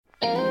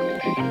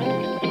What's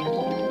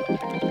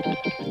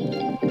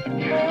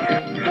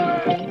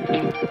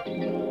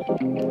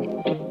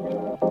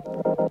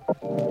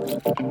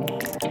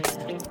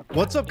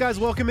up, guys?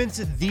 Welcome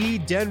into the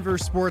Denver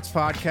Sports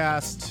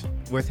Podcast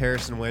with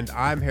Harrison Wind.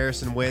 I'm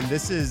Harrison Wind.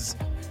 This is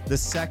the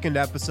second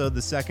episode,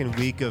 the second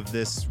week of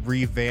this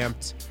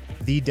revamped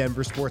The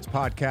Denver Sports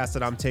Podcast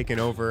that I'm taking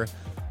over.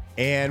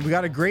 And we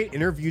got a great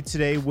interview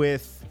today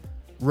with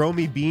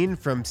Romy Bean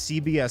from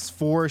CBS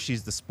 4.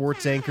 She's the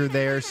sports anchor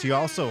there. She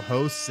also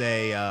hosts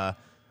a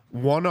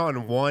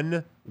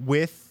one-on-one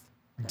with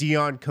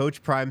Deion,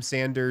 Coach Prime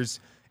Sanders,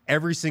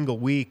 every single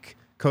week,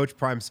 Coach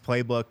Prime's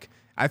playbook.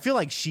 I feel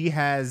like she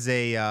has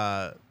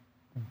a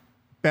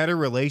better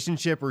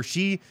relationship, or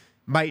she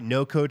might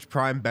know Coach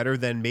Prime better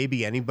than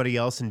maybe anybody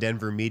else in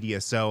Denver media.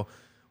 So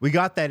we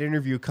got that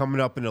interview coming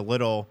up in a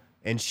little,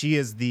 and she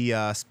is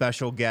the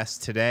special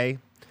guest today.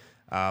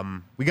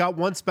 We got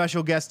one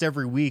special guest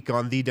every week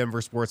on the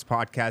Denver Sports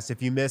Podcast.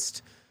 If you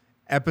missed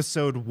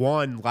episode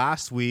 1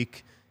 last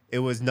week, it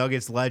was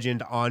Nuggets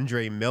legend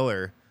Andre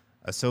Miller.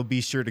 So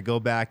be sure to go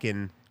back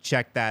and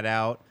check that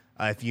out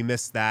if you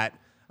missed that.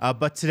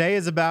 But today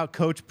is about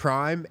Coach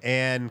Prime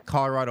and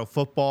Colorado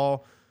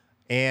football.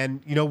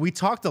 And, you know, we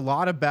talked a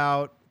lot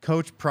about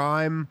Coach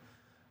Prime,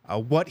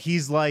 what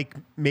he's like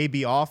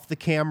maybe off the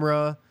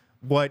camera,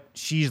 what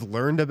she's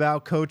learned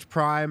about Coach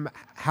Prime,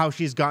 how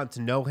she's gotten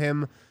to know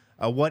him,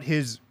 what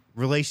his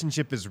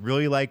relationship is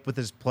really like with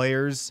his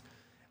players,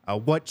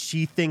 what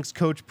she thinks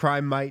Coach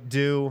Prime might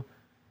do,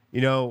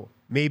 you know,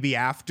 maybe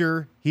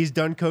after he's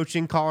done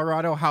coaching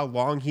Colorado, how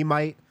long he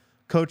might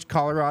coach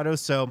Colorado.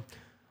 So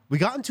we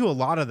got into a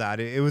lot of that.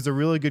 It was a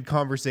really good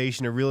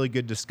conversation, a really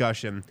good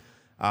discussion.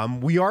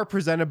 We are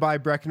presented by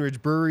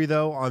Breckenridge Brewery,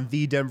 though, on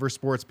the Denver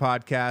Sports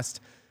Podcast.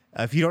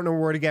 If you don't know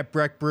where to get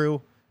Breck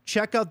Brew,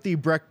 check out the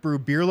Breck Brew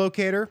beer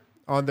locator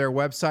on their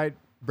website,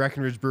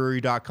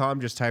 BreckenridgeBrewery.com.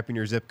 Just type in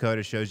your zip code.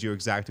 It shows you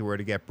exactly where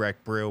to get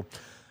Breck Brew.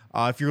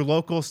 If you're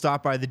local,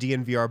 stop by the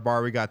DNVR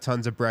bar. We got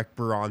tons of Breck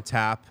Brew on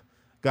tap.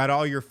 Got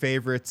all your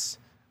favorites,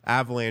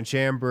 Avalanche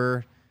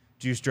Amber,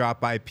 Juice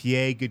Drop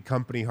IPA, Good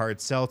Company Hard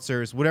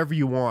Seltzers, whatever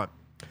you want.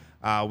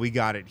 We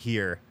got it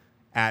here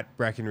at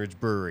Breckenridge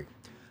Brewery.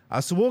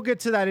 So we'll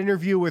get to that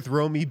interview with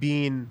Romy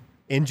Bean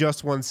in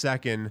just 1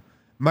 second.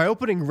 My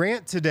opening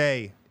rant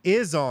today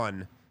is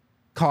on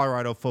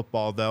Colorado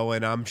football, though,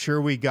 and I'm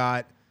sure we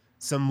got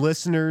some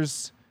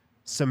listeners,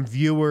 some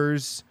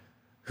viewers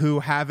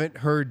who haven't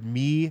heard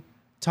me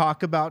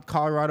talk about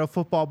Colorado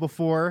football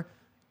before.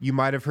 You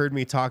might have heard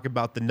me talk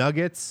about the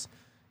Nuggets.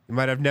 You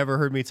might have never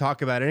heard me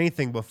talk about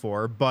anything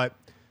before, but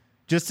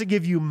just to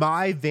give you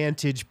my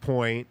vantage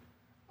point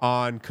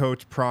on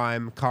Coach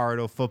Prime,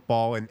 Colorado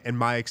football, and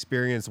my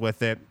experience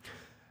with it,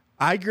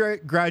 I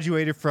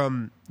graduated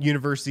from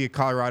University of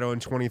Colorado in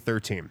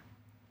 2013.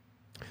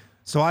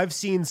 So I've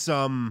seen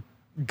some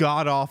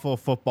god-awful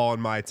football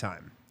in my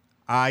time.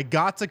 I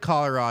got to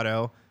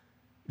Colorado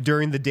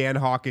during the Dan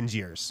Hawkins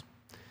years,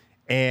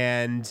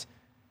 and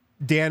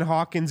Dan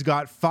Hawkins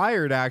got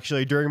fired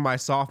actually during my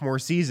sophomore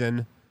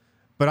season.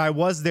 But I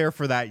was there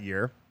for that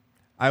year.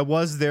 I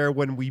was there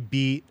when we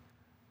beat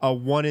a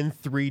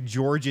 1-3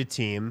 Georgia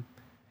team,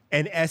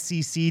 an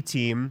SEC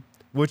team,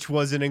 which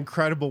was an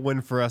incredible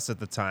win for us at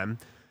the time.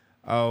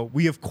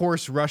 We, of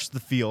course, rushed the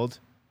field.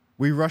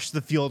 We rushed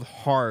the field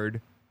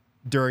hard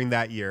during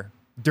that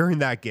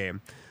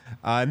game.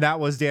 And that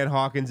was Dan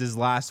Hawkins'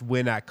 last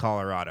win at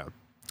Colorado.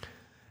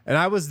 And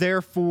I was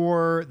there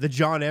for the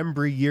John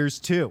Embry years,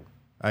 too.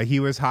 He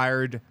was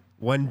hired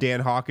when Dan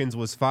Hawkins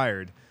was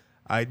fired.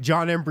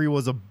 John Embry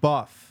was a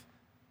buff.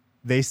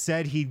 They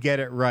said he'd get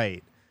it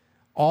right.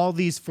 All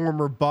these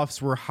former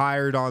buffs were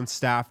hired on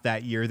staff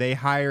that year. They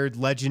hired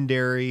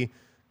legendary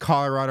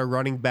Colorado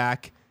running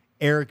back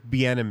Eric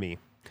Bieniemy.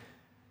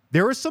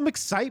 There was some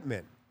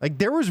excitement. Like,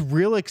 there was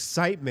real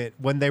excitement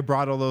when they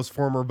brought all those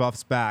former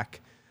buffs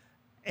back.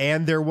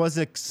 And there was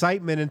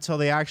excitement until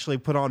they actually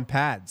put on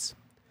pads.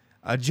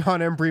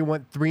 John Embry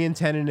went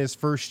 3-10 in his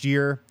first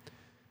year.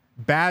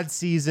 Bad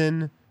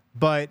season,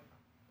 but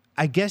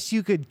I guess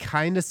you could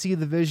kind of see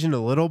the vision a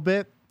little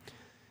bit.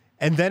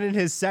 And then in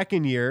his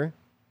second year,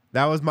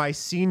 that was my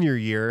senior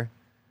year,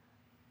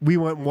 we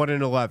went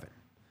 1-11.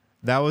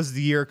 That was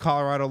the year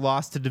Colorado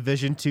lost to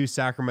Division II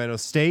Sacramento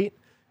State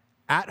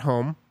at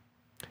home.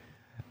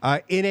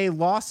 In a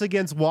loss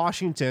against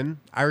Washington,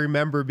 I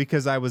remember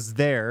because I was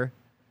there,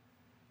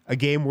 a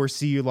game where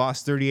CU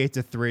lost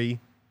 38-3.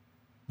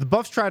 The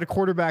Buffs tried a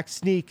quarterback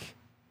sneak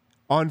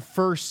on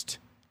 1st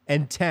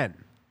and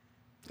 10.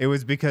 It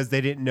was because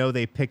they didn't know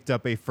they picked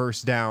up a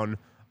first down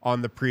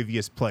on the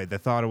previous play. They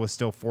thought it was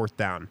still 4th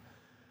down.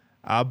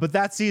 But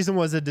that season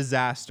was a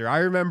disaster. I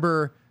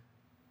remember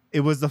it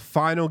was the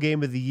final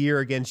game of the year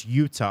against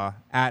Utah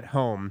at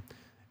home.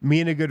 Me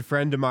and a good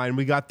friend of mine,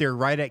 we got there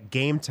right at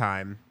game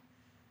time,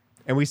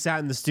 and we sat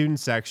in the student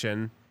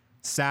section,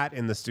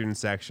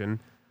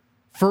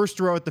 first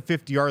row at the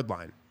 50-yard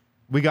line.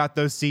 We got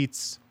those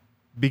seats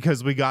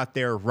because we got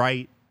there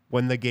right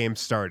when the game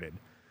started.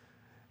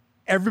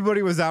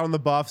 Everybody was out on the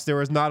Buffs. There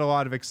was not a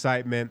lot of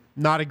excitement.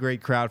 Not a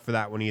great crowd for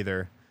that one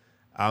either.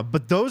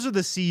 But those are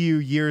the CU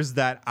years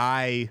that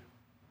I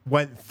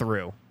went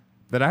through,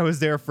 that I was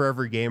there for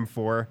every game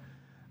for.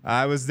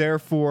 I was there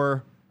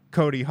for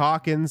Cody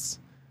Hawkins.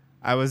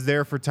 I was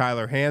there for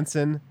Tyler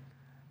Hansen.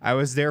 I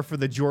was there for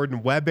the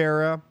Jordan Webb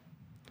era.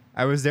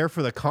 I was there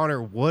for the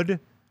Connor Wood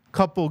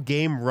couple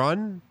game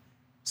run.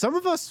 Some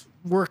of us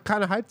were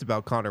kind of hyped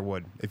about Connor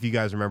Wood, if you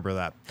guys remember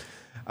that.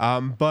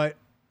 But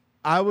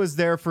I was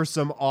there for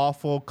some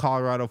awful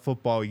Colorado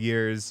football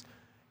years,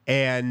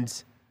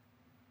 and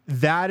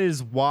that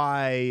is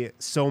why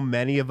so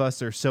many of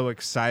us are so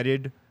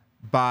excited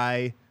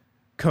by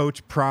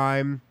Coach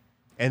Prime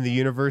and the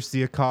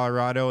University of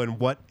Colorado and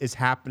what is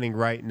happening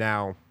right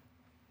now,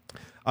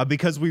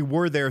 because we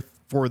were there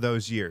for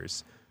those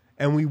years,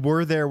 and we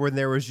were there when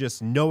there was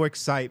just no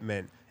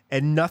excitement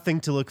and nothing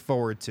to look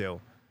forward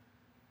to.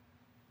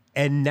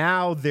 And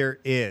now there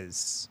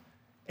is.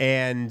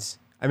 And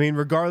I mean,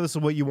 regardless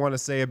of what you want to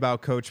say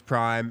about Coach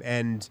Prime,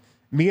 and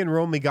me and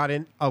Romy got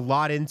in a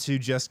lot into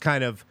just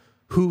kind of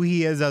who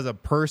he is as a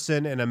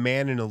person and a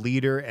man and a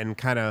leader, and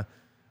kind of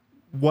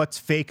what's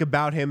fake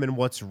about him and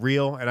what's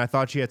real. And I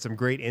thought she had some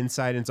great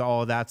insight into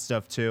all of that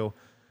stuff too.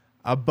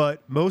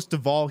 But most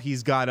of all,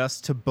 he's got us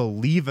to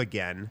believe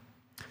again.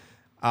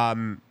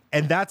 And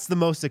that's the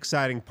most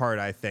exciting part,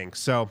 I think.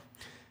 So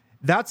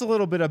that's a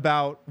little bit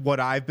about what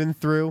I've been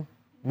through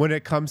when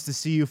it comes to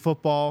CU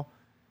football.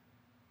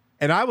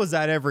 And I was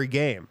at every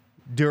game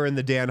during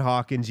the Dan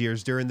Hawkins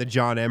years, during the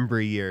John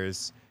Embry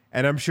years.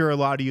 And I'm sure a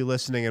lot of you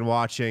listening and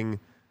watching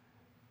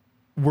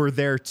were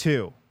there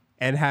too,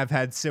 and have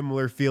had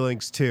similar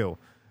feelings too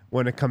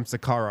when it comes to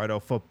Colorado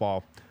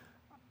football.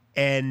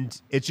 And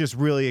it's just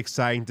really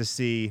exciting to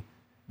see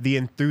the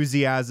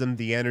enthusiasm,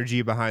 the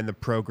energy behind the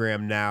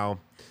program now.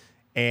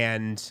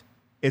 And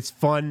it's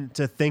fun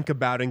to think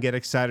about and get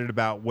excited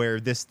about where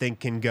this thing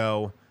can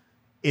go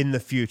in the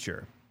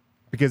future.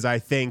 Because I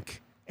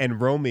think,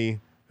 and Romy,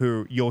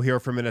 who you'll hear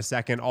from in a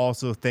second,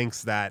 also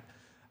thinks that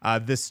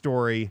this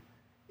story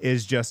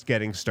is just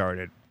getting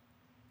started.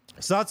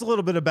 So that's a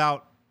little bit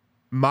about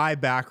my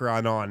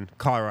background on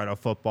Colorado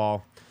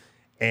football.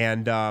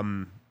 And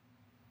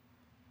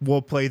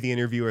we'll play the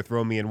interview with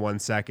Romy in 1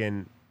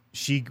 second.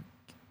 She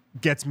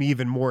gets me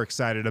even more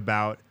excited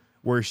about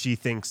where she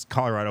thinks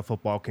Colorado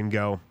football can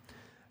go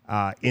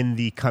in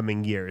the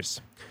coming years.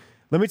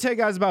 Let me tell you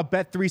guys about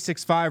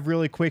Bet365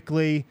 really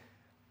quickly.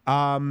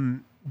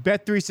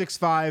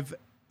 Bet365,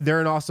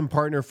 they're an awesome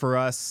partner for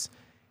us.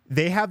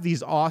 They have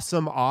these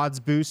awesome odds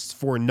boosts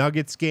for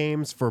Nuggets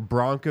games, for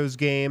Broncos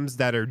games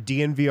that are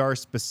DNVR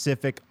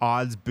specific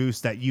odds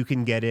boosts that you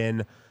can get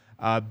in.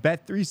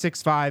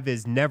 Bet365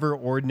 is never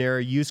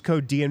ordinary. Use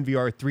code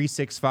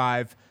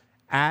DNVR365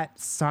 at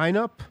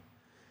signup.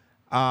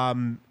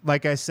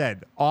 Like I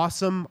said,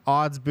 awesome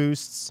odds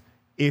boosts.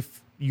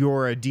 If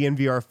you're a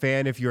DNVR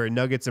fan, if you're a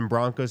Nuggets and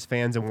Broncos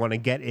fans and want to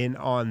get in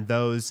on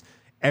those,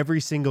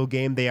 every single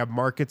game, they have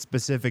market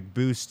specific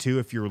boosts too.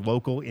 If you're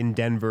local in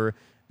Denver,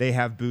 they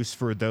have boosts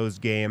for those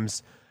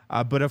games.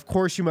 But of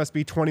course, you must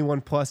be 21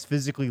 plus,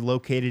 physically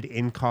located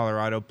in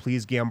Colorado.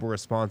 Please gamble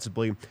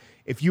responsibly.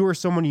 If you or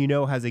someone you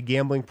know has a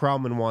gambling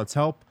problem and wants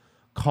help,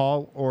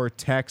 call or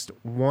text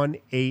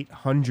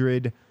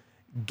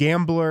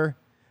 1-800-GAMBLER.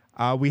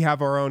 We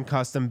have our own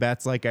custom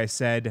bets, like I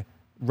said.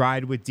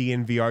 Ride with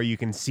DNVR. You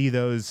can see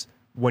those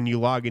when you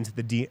log into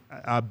the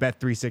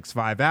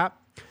Bet365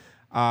 app.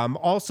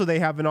 Also, they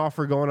have an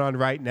offer going on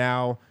right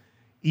now.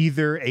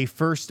 Either a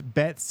first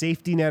bet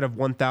safety net of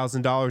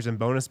 $1,000 in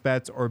bonus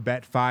bets, or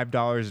bet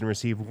 $5 and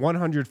receive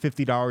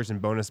 $150 in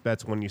bonus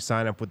bets when you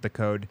sign up with the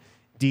code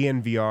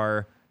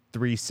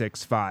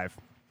DNVR365.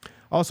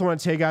 Also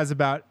want to tell you guys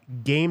about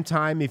Game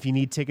Time. If you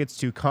need tickets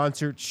to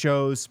concerts,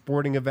 shows,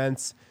 sporting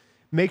events,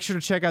 make sure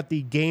to check out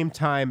the Game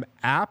Time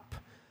app.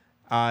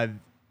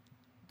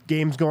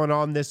 Games going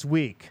on this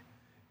week.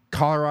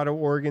 Colorado,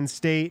 Oregon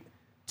State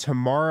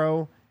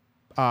tomorrow.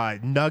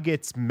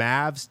 Nuggets,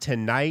 Mavs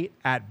tonight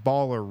at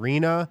Ball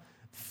Arena.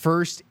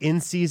 First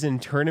in-season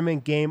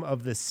tournament game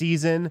of the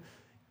season.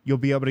 You'll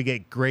be able to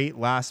get great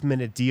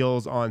last-minute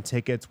deals on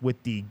tickets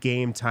with the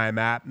Game Time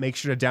app. Make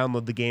sure to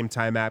download the Game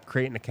Time app,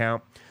 create an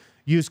account,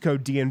 use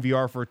code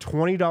DNVR for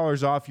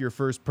 $20 off your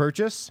first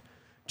purchase.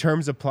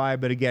 Terms apply,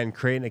 but again,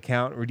 create an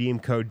account, redeem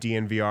code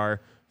DNVR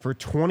for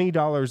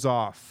 $20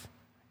 off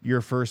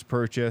your first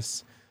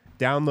purchase.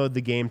 Download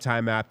the Game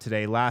Time app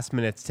today. Last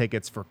minute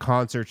tickets for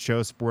concerts,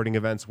 shows, sporting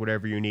events,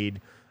 whatever you need.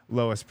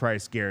 Lowest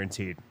price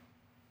guaranteed.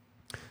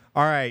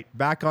 All right,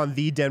 back on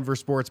the Denver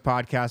Sports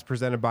Podcast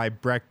presented by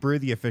Breck Brew,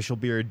 the official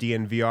beer of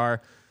DNVR.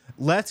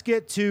 Let's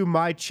get to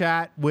my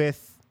chat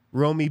with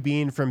Romy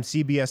Bean from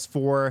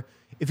CBS4.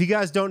 If you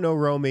guys don't know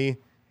Romy,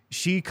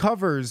 she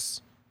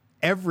covers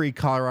every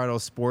Colorado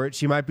sport.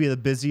 She might be the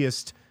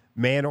busiest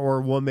man or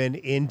woman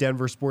in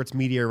Denver sports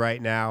media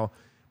right now,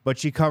 but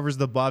she covers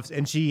the Buffs,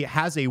 and she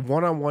has a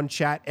one-on-one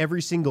chat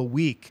every single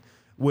week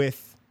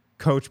with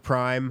Coach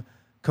Prime,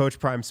 Coach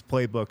Prime's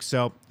playbook.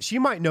 So she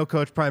might know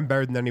Coach Prime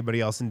better than anybody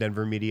else in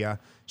Denver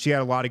media. She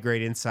had a lot of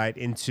great insight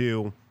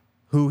into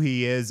who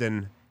he is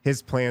and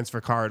his plans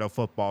for Colorado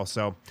football.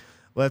 So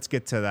let's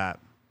get to that.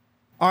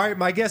 All right,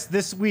 my guest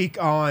this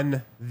week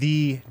on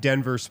the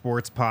Denver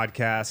Sports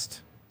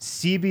Podcast,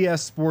 CBS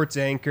Sports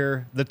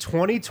anchor, the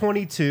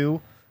 2022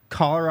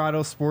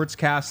 Colorado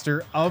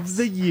Sportscaster of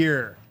the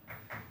Year,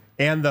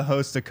 and the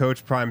host of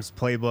Coach Prime's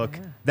Playbook.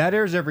 Yeah. That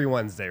airs every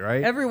Wednesday,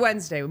 right? Every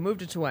Wednesday. We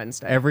moved it to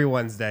Wednesday. Every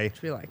Wednesday.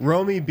 Which we like.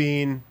 Romy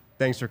Bean,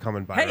 thanks for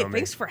coming by, Hey, Romy.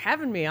 thanks for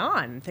having me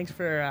on. Thanks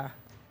for...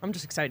 I'm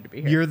just excited to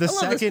be here. You're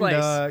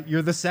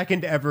the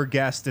second ever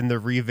guest in the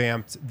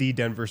revamped The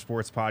Denver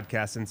Sports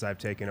Podcast since I've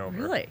taken over.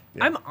 Really?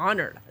 Yeah. I'm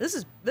honored.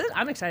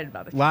 I'm excited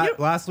about this.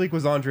 Last week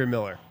was Andre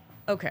Miller.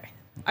 Okay.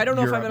 I don't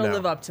know if I'm going to now.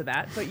 live up to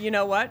that, but you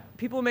know what?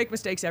 People make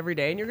mistakes every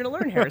day, and you're going to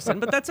learn, Harrison,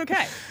 but that's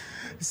okay.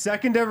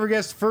 Second ever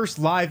guest, first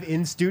live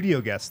in-studio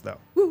guest, though.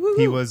 Woo.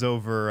 He was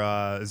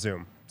over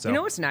Zoom. So. You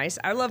know what's nice?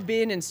 I love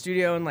being in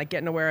studio and like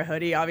getting to wear a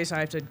hoodie. Obviously, I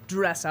have to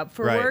dress up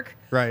for work.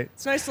 Right.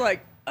 It's nice to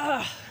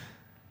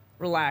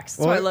relax.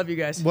 That's why I love you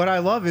guys. What I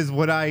love is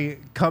when I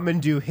come and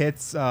do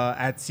hits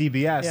at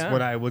CBS,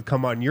 when I would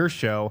come on your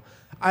show,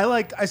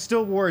 I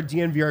still wore a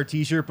DNVR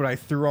t-shirt, but I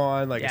threw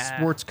on a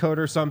sports coat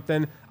or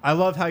something. I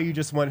love how you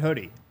just went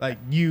hoodie. Like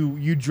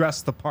you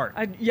dressed the part.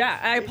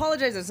 I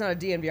apologize. It's not a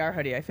DNVR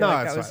hoodie. I feel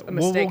like that was a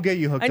mistake. We'll get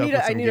you hooked up with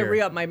some I need gear. to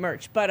re-up my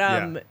merch. But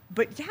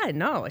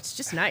it's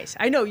just nice.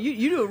 I know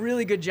you do a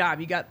really good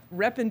job. You got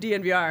repping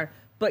DNVR,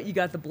 but you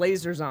got the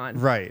Blazers on.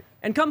 Right.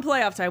 And come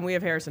playoff time, we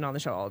have Harrison on the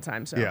show all the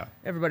time. So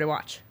everybody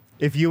watch.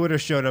 If you would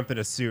have shown up in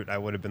a suit, I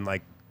would have been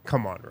like,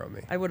 come on,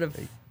 Romy. I would have.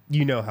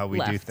 You know how we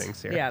do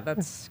things here. Yeah,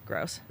 that's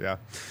gross. Yeah.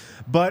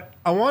 But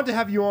I wanted to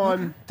have you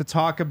on to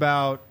talk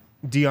about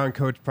Deion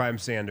Coach Prime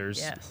Sanders.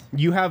 Yes.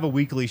 You have a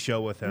weekly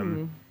show with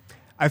him.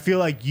 I feel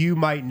like you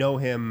might know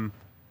him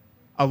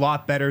a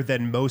lot better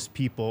than most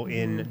people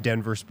in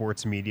Denver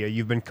sports media.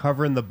 You've been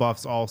covering the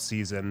Buffs all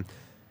season.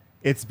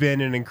 It's been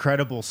an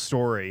incredible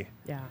story.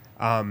 Yeah.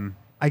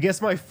 I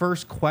guess my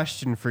first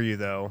question for you,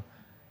 though,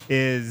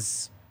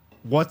 is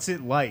what's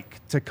it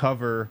like to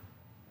cover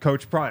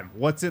Coach Prime?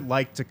 What's it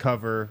like to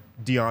cover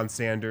Deion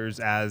Sanders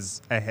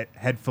as a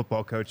head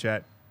football coach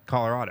at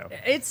Colorado?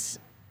 It's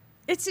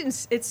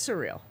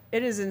surreal.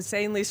 It is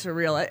insanely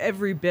surreal,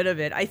 every bit of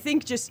it. I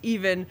think just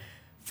even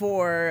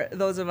for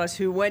those of us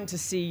who went to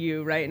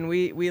CU, right, and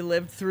we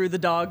lived through the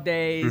dog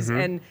days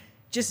and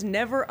just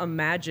never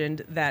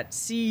imagined that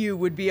CU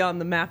would be on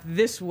the map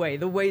this way,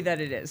 the way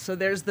that it is. So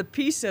there's the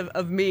piece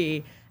of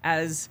me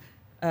as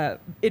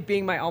it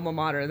being my alma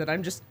mater that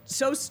I'm just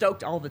so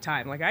stoked all the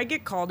time. Like, I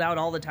get called out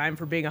all the time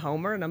for being a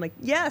homer, and I'm like,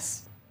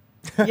 yes,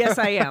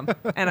 I am,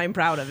 and I'm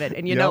proud of it.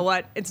 And you know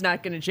what? It's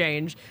not going to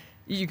change.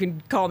 You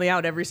can call me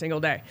out every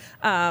single day.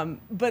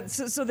 But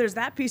so there's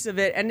that piece of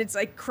it, and it's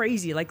like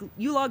crazy. Like,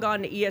 you log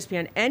on to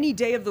ESPN any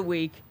day of the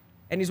week,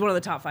 and he's one of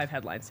the top 5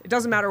 headlines. It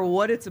doesn't matter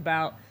what it's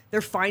about. They're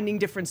finding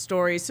different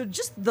stories. So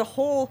just the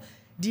whole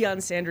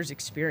Deion Sanders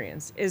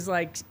experience is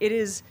like, it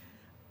is...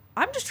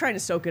 I'm just trying to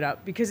soak it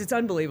up because it's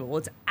unbelievable.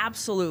 It's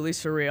absolutely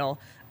surreal.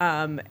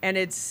 And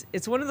it's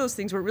one of those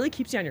things where it really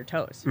keeps you on your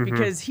toes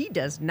because he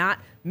does not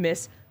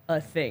miss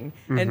a thing.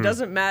 And it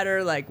doesn't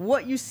matter like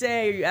what you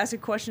say, or you ask a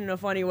question in a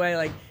funny way,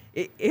 like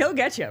he'll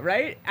get you,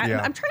 right?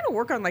 I'm trying to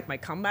work on like my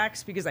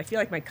comebacks because I feel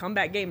like my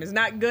comeback game is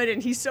not good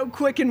and he's so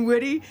quick and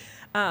witty.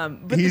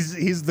 But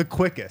he's the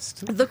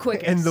quickest. The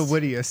quickest. And the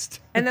wittiest.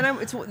 And then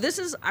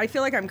I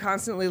feel like I'm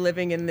constantly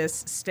living in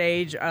this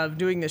stage of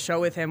doing the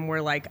show with him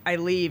where like I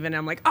leave and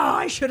I'm like, oh,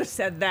 I should have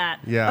said that.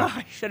 Yeah. Oh,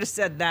 I should have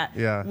said that.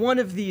 Yeah. One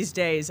of these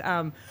days.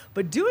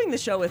 But doing the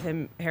show with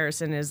him,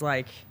 Harrison, is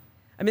like,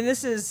 I mean,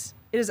 it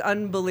is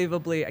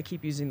unbelievably, I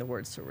keep using the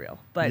word surreal,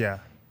 but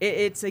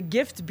it's a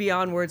gift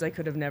beyond words I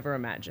could have never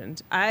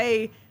imagined.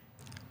 I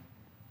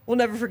will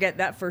never forget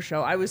that first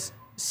show. I was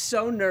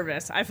so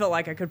nervous. I felt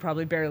like I could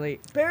probably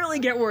barely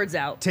get words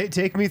out.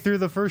 Take me through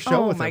the first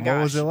show with him. Gosh.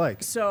 What was it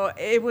like? So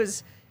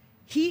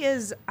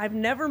I've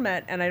never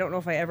met, and I don't know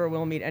if I ever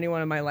will meet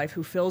anyone in my life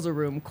who fills a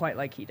room quite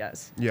like he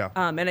does. Yeah.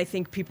 And I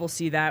think people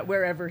see that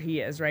wherever he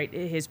is, right?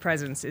 His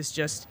presence is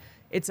just,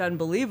 it's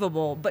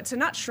unbelievable. But to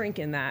not shrink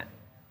in that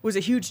was a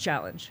huge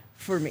challenge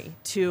for me.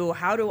 To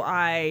how do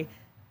I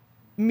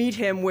meet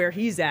him where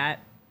he's at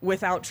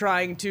without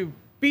trying to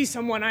be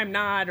someone I'm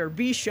not or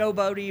be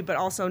showboaty, but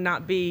also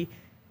not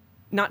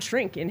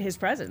shrink in his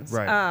presence.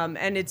 Right.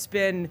 And it's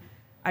been,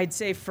 I'd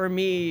say for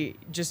me,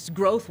 just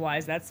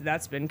growth-wise,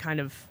 that's been kind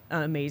of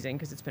amazing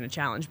because it's been a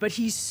challenge. But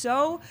he's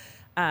so,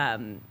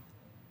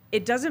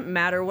 it doesn't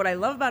matter. What I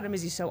love about him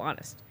is he's so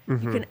honest. You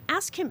can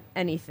ask him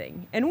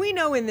anything. And we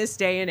know in this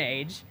day and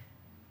age,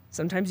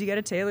 sometimes you got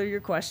to tailor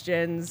your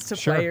questions to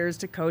players,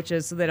 to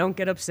coaches, so they don't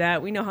get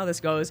upset. We know how this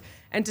goes.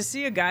 And to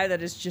see a guy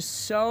that is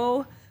just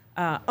so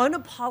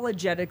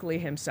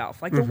unapologetically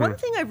himself. Like, the one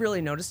thing I've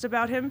really noticed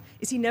about him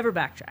is he never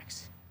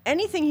backtracks.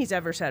 Anything he's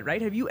ever said,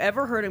 right? Have you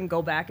ever heard him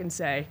go back and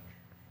say,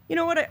 you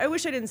know what, I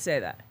wish I didn't say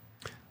that?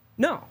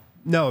 No.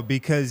 No,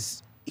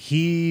 because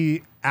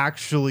he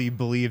actually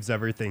believes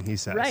everything he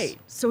says. Right.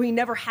 So he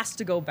never has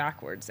to go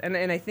backwards. And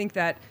I think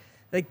that,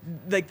 like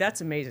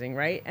that's amazing,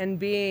 right? And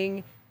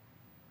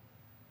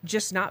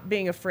not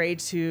being afraid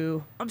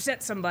to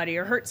upset somebody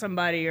or hurt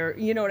somebody, or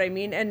you know what I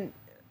mean? And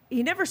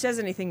he never says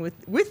anything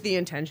with the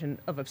intention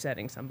of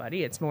upsetting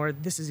somebody. It's more,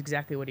 this is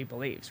exactly what he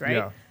believes, right?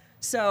 Yeah.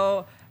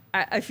 So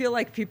I feel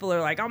like people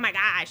are like, oh my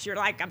gosh, you're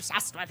like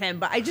obsessed with him.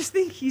 But I just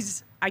think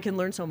I can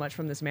learn so much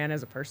from this man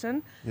as a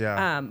person.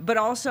 Yeah. But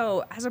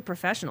also as a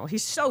professional,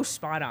 he's so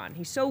spot on.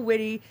 He's so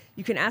witty.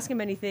 You can ask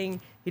him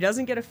anything. He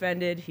doesn't get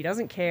offended. He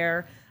doesn't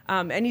care.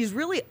 And he's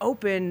really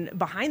open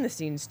behind the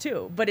scenes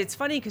too. But it's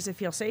funny because if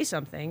he'll say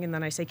something and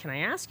then I say, can I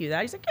ask you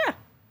that? He's like, yeah,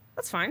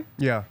 that's fine.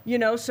 Yeah.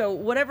 So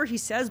whatever he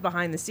says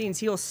behind the scenes,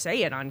 he'll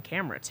say it on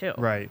camera too.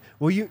 Right.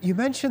 Well, you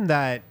mentioned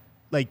that,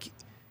 like,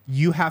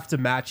 you have to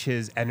match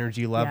his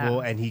energy level,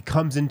 and he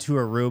comes into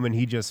a room and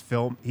he just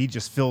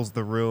fills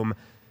the room.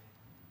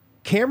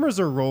 Cameras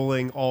are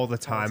rolling all the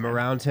time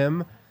around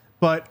him,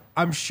 but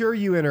I'm sure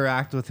you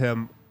interact with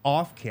him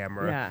off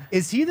camera. Yeah.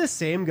 Is he the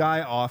same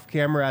guy off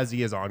camera as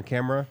he is on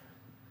camera?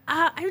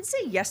 I would say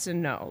yes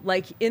and no.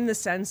 Like, in the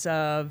sense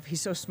of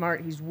he's so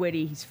smart, he's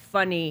witty, he's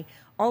funny,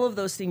 all of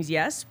those things,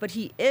 yes. But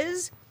he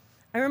is,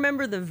 I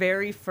remember the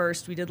very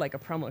first, we did like a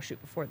promo shoot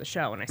before the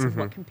show, and I said,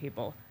 what can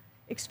people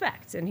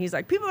expect? And he's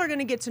like, people are going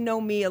to get to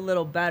know me a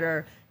little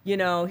better.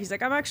 He's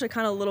like, I'm actually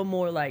kind of a little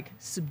more like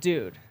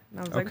subdued. And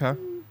I was like,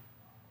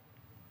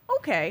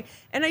 okay.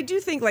 And I do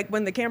think like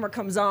when the camera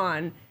comes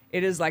on,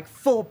 it is like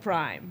full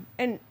prime.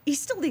 And he's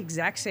still the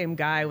exact same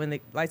guy when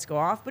the lights go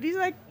off, but he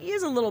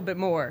is a little bit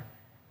more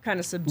kind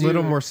of subdued. A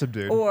little more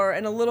subdued.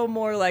 And a little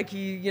more like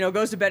he,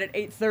 goes to bed at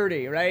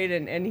 8:30, right?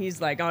 And he's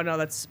like, oh no,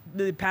 that's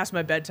really past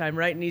my bedtime,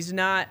 right? And he's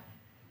not,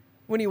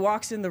 when he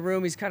walks in the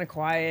room, he's kind of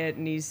quiet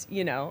and he's,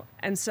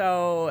 and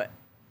so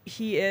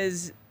he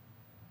is,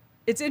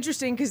 it's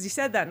interesting because he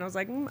said that and I was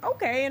like,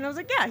 okay. And I was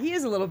like, yeah, he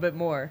is a little bit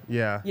more,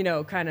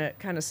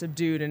 kind of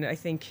subdued. And I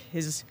think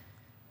his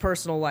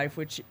personal life,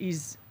 which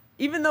he's,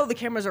 even though the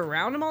cameras are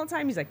around him all the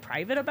time, he's like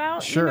private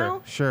about,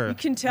 Sure. You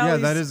can tell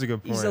that is a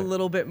good point. He's a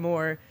little bit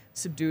more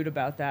subdued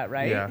about that,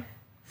 right? Yeah.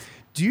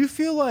 Do you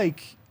feel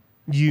like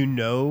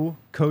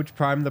Coach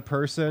Prime the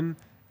person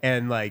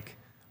and like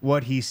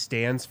what he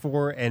stands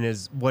for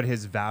and what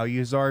his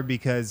values are?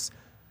 Because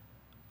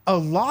a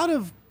lot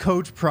of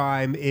Coach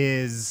Prime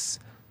it's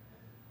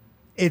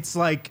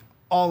like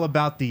all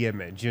about the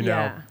image,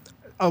 Yeah.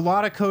 A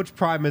lot of Coach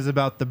Prime is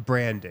about the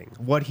branding,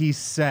 what he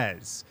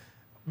says.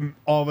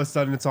 All of a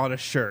sudden it's on a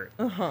shirt.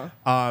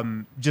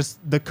 Just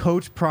the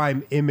Coach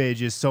Prime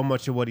image is so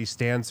much of what he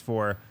stands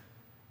for.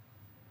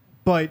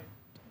 But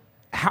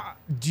how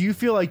do you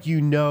feel like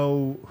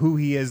who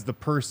he is, the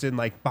person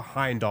like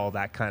behind all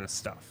that kind of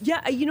stuff?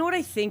 Yeah, you know what,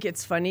 I think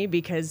it's funny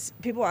because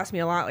people ask me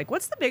a lot, like,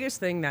 what's the biggest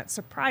thing that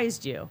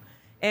surprised you?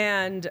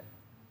 And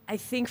I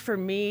think for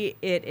me,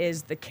 it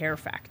is the care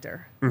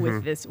factor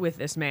with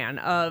this man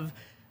of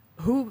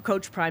who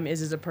Coach Prime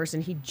is as a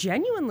person. He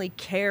genuinely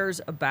cares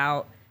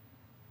about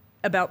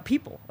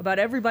people, about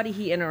everybody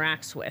he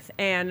interacts with.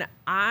 And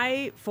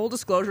I, full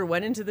disclosure,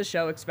 went into the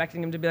show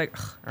expecting him to be like,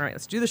 all right,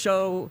 let's do the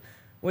show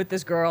with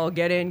this girl,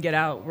 get in, get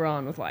out, we're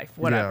on with life,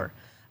 whatever.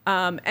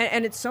 Yeah.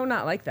 And it's so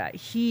not like that.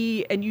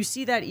 And you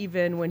see that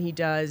even when he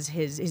does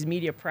his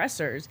media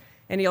pressers,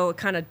 and he'll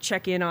kind of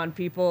check in on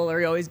people, or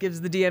he always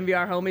gives the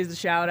DMVR homies the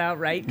shout out,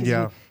 right?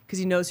 Because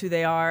he knows who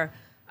they are.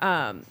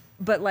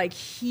 But like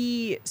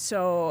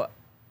so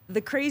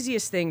the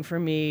craziest thing for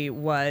me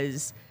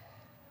was,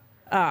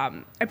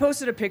 I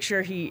posted a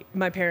picture.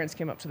 My parents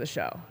came up to the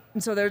show,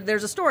 and so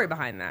there's a story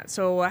behind that.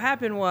 So what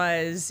happened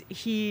was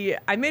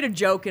I made a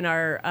joke in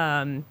our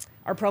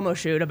promo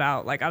shoot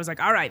about, like, I was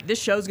like, all right,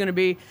 this show's gonna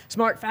be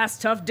smart,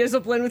 fast, tough,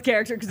 disciplined with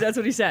character, because that's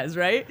what he says,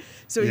 right?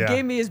 So he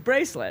gave me his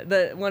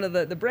bracelet, one of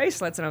the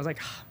bracelets, and I was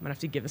like, I'm gonna have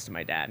to give this to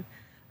my dad.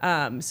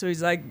 So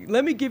he's like,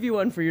 let me give you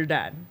one for your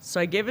dad.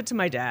 So I gave it to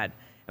my dad.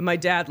 And my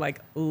dad,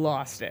 like,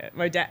 lost it.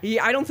 My dad,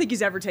 I don't think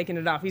he's ever taken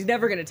it off. He's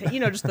never going to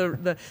take, just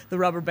the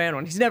rubber band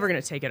one. He's never going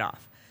to take it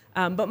off.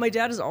 But my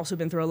dad has also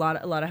been through a lot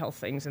of health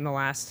things in the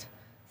last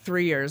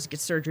 3 years.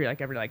 Gets surgery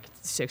every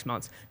 6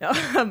 months.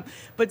 No,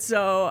 but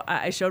so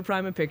I showed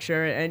Prime a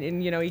picture,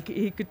 and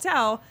he could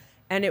tell,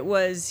 and it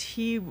was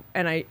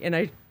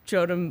I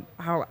showed him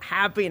how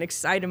happy and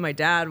excited my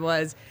dad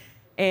was,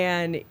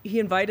 and he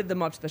invited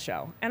them up to the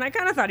show. And I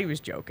kind of thought he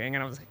was joking,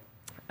 and I was like,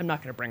 I'm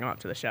not going to bring him up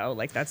to the show.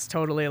 Like, that's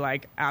totally,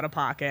 like, out of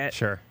pocket.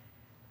 Sure.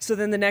 So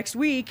then the next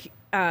week,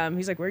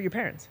 he's like, where are your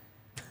parents?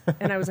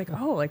 And I was like,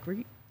 oh, like,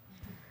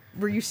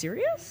 were you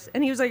serious?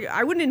 And he was like,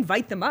 I wouldn't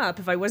invite them up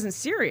if I wasn't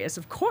serious,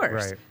 of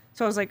course. Right.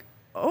 So I was like,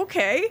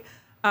 okay.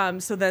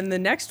 So then the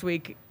next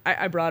week,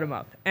 I brought him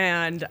up.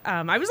 And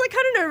I was, like,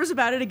 kind of nervous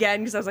about it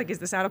again, because I was like, is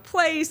this out of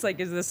place? Like,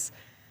 is this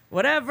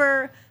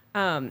whatever?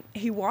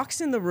 He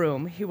walks in the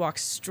room. He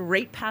walks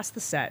straight past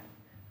the set.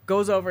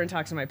 Goes over and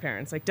talks to my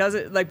parents, like, does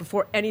it, like,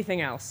 before anything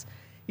else.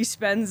 He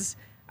spends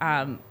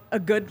a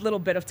good little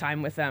bit of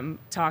time with them,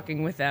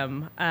 talking with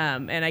them,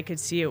 and I could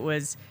see it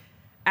was,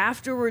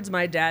 afterwards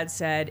my dad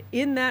said,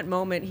 in that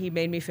moment, he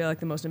made me feel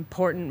like the most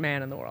important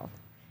man in the world.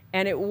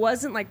 And it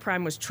wasn't like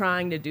Prime was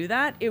trying to do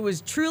that. It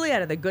was truly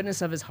out of the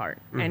goodness of his heart.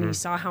 And he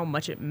saw how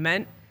much it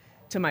meant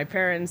to my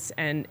parents,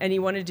 and he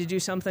wanted to do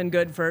something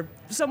good for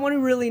someone who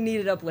really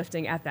needed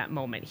uplifting at that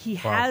moment. He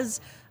has,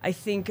 I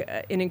think,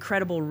 an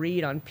incredible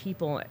read on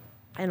people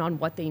and on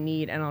what they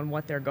need and on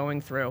what they're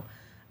going through.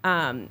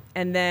 And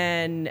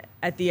then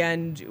at the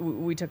end,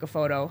 we took a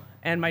photo,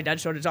 and my dad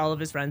showed it to all of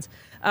his friends,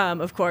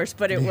 of course.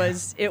 But it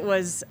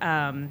is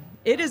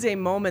a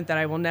moment that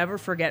I will never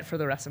forget for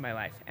the rest of my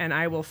life, and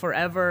I will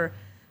forever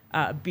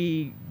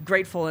be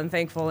grateful and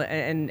thankful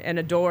and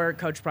adore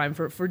Coach Prime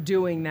for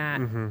doing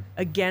that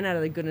again out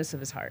of the goodness of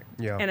his heart.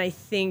 Yeah. And I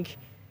think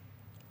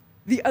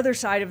the other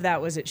side of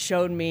that was it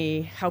showed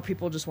me how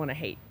people just want to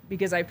hate,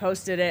 because I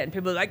posted it and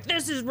people were like,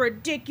 this is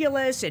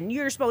ridiculous and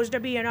you're supposed to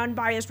be an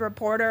unbiased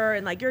reporter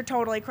and like you're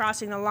totally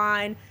crossing the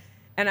line.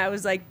 And I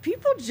was like,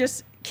 people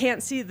just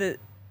can't see that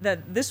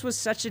this was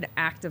such an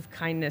act of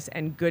kindness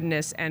and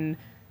goodness and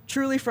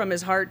truly from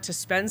his heart to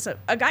spend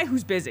a guy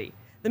who's busy.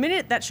 The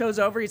minute that show's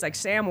over, he's like,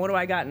 Sam, what do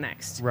I got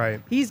next?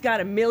 Right. He's got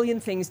a million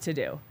things to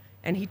do.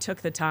 And he took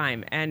the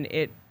time, and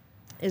it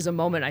is a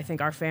moment I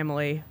think our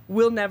family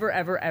will never,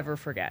 ever, ever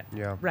forget.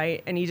 Yeah.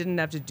 Right? And he didn't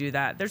have to do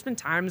that. There's been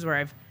times where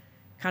I've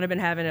kind of been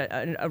having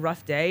a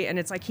rough day, and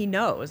it's like he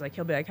knows. Like,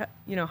 he'll be like,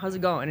 how's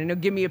it going? And he'll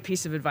give me a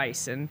piece of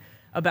advice and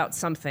about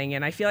something.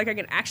 And I feel like I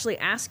can actually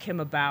ask him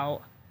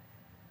about.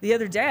 The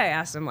other day I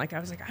asked him, I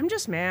was like, I'm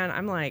just, man,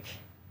 I'm like,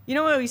 you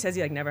know what he says?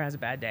 He like never has a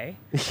bad day.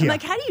 I'm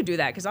like, how do you do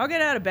that? Because I'll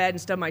get out of bed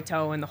and stub my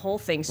toe, and the whole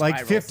thing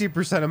spirals. Like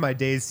 50% of my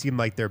days seem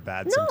like they're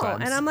bad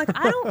sometimes. And I'm like,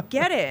 I don't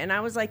get it. And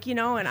I was like, and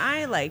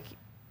I like,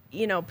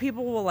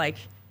 people will like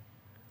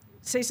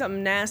say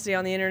something nasty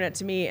on the internet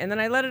to me, and then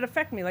I let it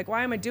affect me. Like,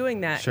 why am I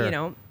doing that?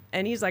 Sure.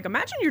 And he's like,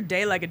 imagine your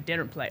day like a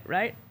dinner plate,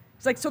 right?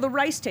 It's like, so the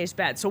rice tastes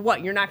bad. So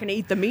what? You're not going to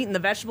eat the meat and the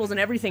vegetables and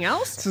everything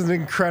else? This is an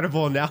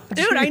incredible analogy.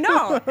 Dude, I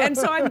know. And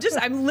so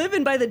I'm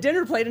living by the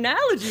dinner plate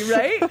analogy,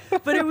 right?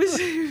 But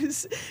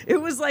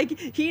it was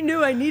like he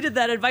knew I needed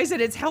that advice,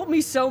 and it's helped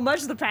me so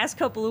much the past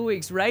couple of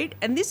weeks, right?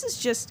 And this is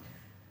just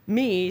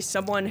me,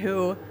 someone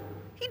who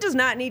he does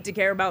not need to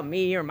care about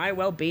me or my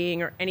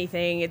well-being or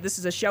anything. This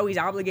is a show he's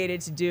obligated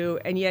to do,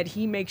 and yet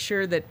he makes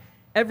sure that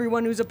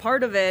everyone who's a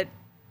part of it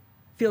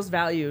feels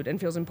valued and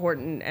feels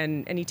important,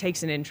 and he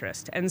takes an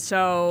interest. And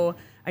so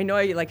I know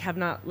I have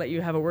not let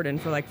you have a word in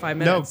for 5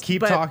 minutes. No,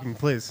 keep talking,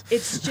 please.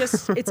 It's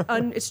just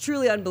it's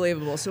truly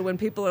unbelievable. So when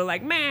people are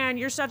like, man,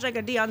 you're such a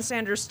Deion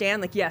Sanders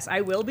stan, yes, I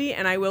will be,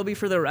 and I will be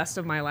for the rest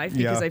of my life,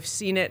 because I've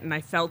seen it and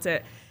I felt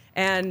it,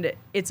 and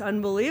it's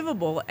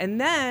unbelievable. And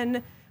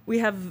then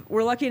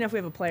we're lucky enough we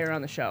have a player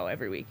on the show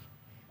every week.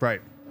 Right.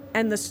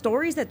 And the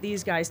stories that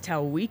these guys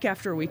tell week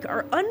after week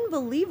are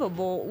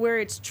unbelievable, where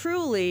it's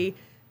truly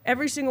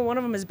every single one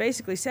of them has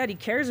basically said he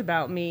cares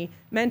about me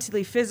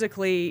mentally,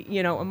 physically,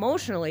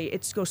 emotionally.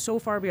 It goes so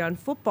far beyond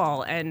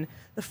football. And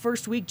the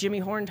first week, Jimmy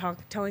Horn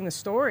telling the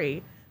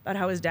story about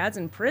how his dad's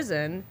in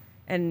prison,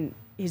 and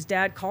his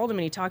dad called him,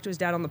 and he talked to his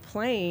dad on the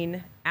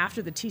plane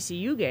after the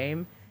TCU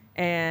game,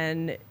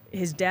 and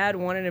his dad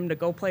wanted him to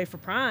go play for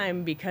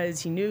Prime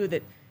because he knew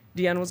that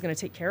Deion was going to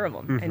take care of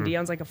him. And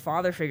Deion's like a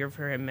father figure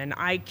for him. And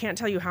I can't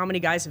tell you how many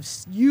guys have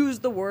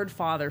used the word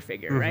father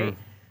figure, right?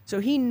 So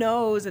he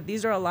knows that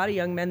these are a lot of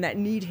young men that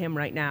need him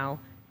right now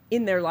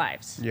in their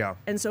lives. Yeah.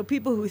 And so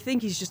people who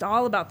think he's just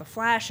all about the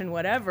flash and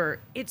whatever,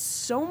 it's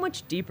so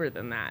much deeper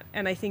than that.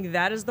 And I think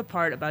that is the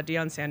part about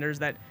Deion Sanders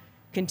that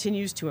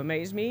continues to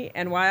amaze me,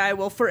 and why I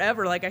will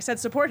forever, like I said,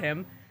 support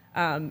him.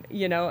 And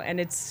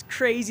it's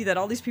crazy that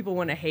all these people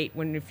want to hate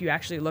when, if you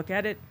actually look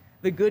at it,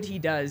 the good he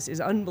does is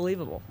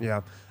unbelievable.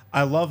 Yeah.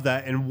 I love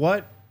that. And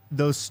what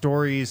those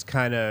stories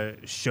kind of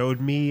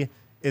showed me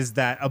is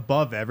that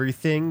above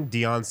everything,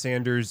 Deion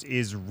Sanders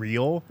is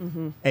real,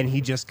 and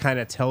he just kind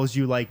of tells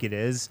you like it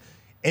is.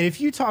 And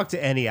if you talk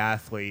to any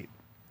athlete,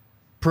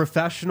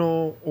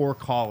 professional or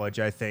college,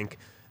 I think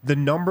the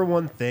number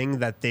one thing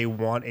that they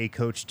want a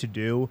coach to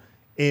do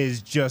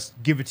is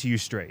just give it to you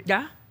straight.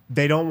 Yeah.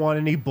 They don't want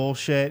any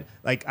bullshit.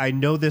 Like, I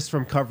know this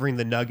from covering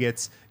the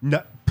Nuggets.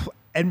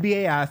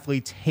 NBA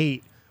athletes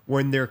hate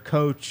when their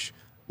coach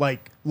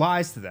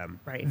lies to them.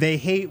 Right. They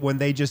hate when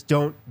they just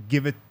don't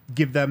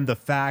give them the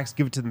facts,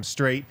 give it to them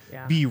straight,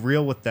 be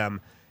real with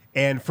them.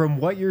 And from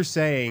what you're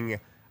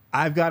saying,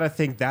 I've got to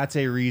think that's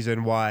a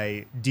reason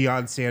why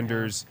Deion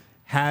Sanders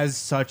has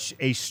such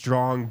a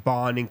strong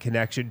bond and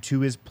connection to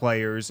his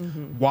players,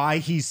 why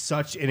he's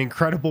such an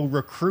incredible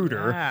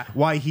recruiter,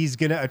 why he's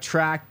going to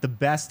attract the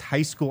best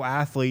high school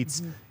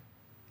athletes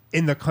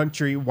in the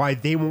country, why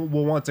they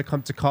will want to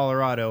come to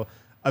Colorado.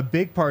 A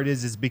big part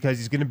is because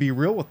he's going to be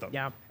real with them.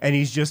 Yeah. And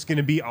he's just going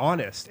to be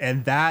honest.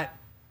 And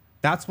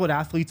that's what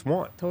athletes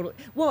want. Totally.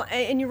 Well,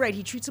 and you're right.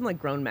 He treats them like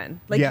grown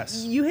men.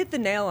 Yes. You hit the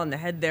nail on the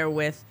head there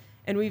with,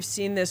 and we've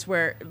seen this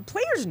where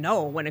players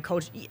know when a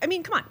coach, I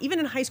mean, come on, even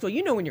in high school,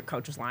 you know when your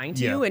coach is lying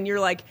to you, and you're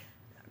like,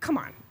 come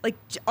on.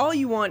 All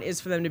you want is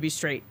for them to be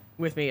straight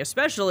with me,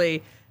 especially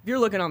if you're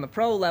looking on the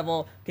pro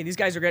level. Okay, these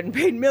guys are getting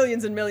paid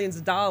millions and millions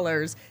of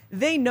dollars.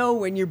 They know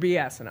when you're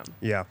BSing them.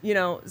 Yeah.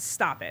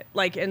 Stop it.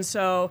 And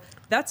so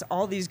that's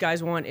all these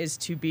guys want, is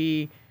to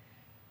be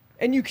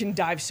And you can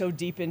dive so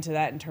deep into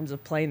that in terms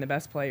of playing the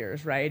best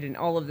players, right? And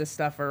all of this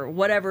stuff or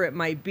whatever it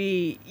might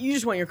be. You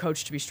just want your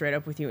coach to be straight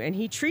up with you. And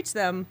he treats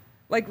them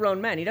like grown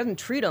men. He doesn't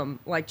treat them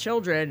like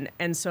children.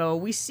 And so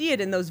we see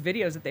it in those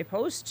videos that they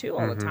post too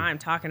all the time,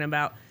 talking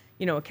about,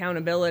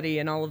 accountability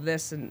and all of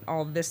this,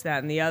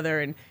 that, and the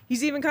other. And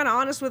he's even kind of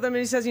honest with them. And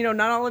he says, not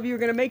all of you are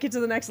going to make it to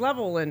the next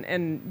level.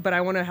 But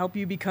I want to help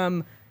you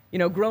become,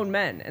 grown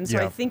men. And so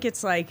I think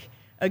it's like,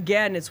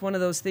 again, it's one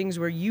of those things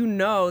where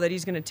that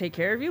he's going to take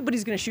care of you, but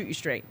he's going to shoot you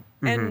straight.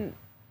 And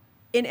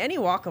in any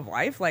walk of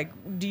life, like,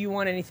 do you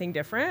want anything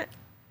different?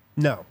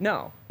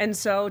 No. And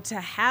so to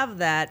have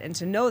that and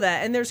to know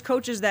that, and there's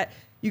coaches that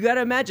you got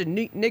to imagine,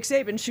 Nick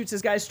Saban shoots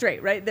his guys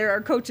straight, right? There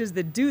are coaches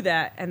that do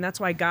that, and that's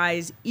why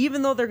guys,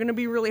 even though they're going to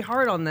be really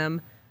hard on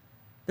them,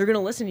 they're going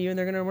to listen to you and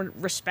they're going to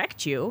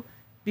respect you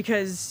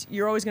because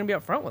you're always going to be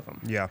up front with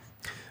them. Yeah.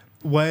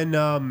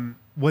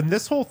 When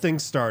this whole thing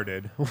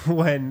started,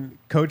 when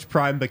Coach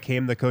Prime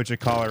became the coach of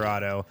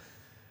Colorado,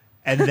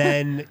 and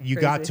then you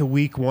got to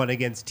week 1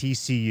 against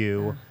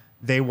TCU,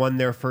 they won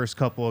their first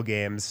couple of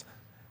games.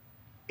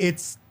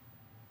 It's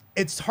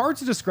hard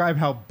to describe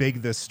how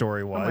big this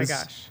story was. Oh my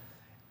gosh.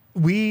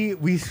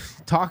 We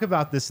talk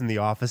about this in the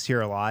office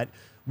here a lot.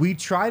 We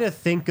try to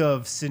think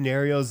of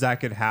scenarios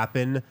that could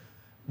happen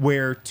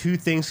where two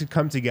things could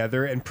come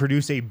together and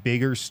produce a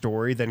bigger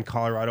story than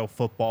Colorado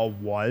football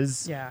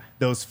was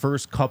those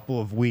first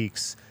couple of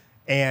weeks.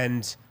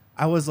 And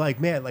I was like,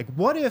 man, like,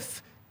 what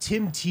if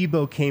Tim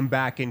Tebow came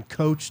back and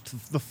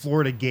coached the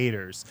Florida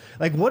Gators?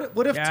 Like,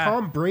 what if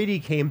Tom Brady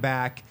came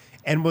back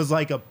and was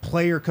like a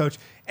player coach?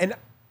 And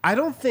I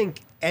don't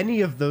think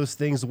any of those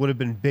things would have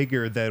been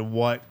bigger than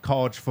what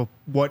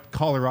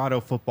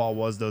Colorado football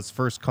was those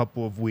first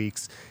couple of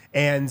weeks.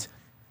 And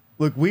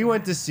look, we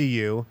went to see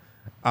you.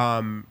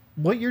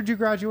 What year did you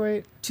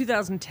graduate?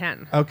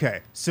 2010. Okay.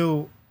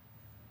 So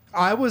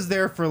I was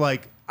there for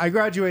I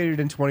graduated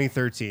in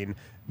 2013.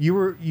 You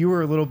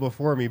were a little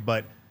before me,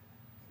 but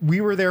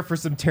we were there for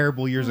some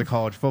terrible years of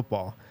college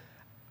football.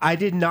 I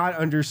did not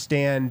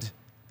understand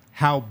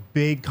how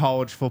big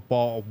college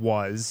football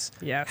was,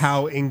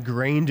 how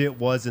ingrained it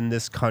was in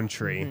this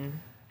country,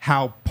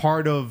 how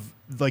part of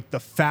the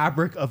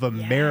fabric of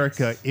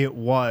America it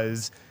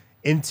was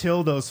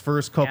until those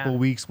first couple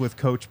weeks with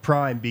Coach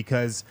Prime,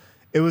 because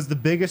it was the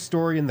biggest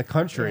story in the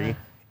country,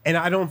 and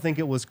I don't think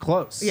it was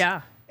close.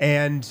 Yeah.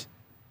 And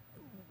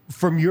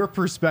from your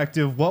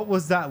perspective, what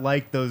was that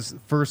like those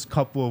first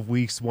couple of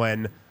weeks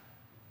when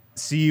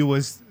CU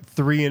was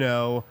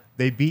 3-0,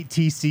 they beat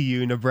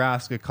TCU,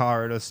 Nebraska,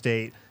 Colorado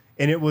State,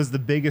 and it was the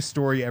biggest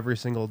story every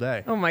single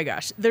day? Oh my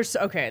gosh. There's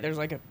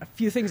like a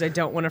few things I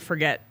don't want to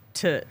forget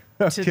to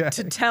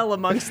tell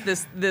amongst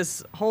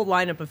this whole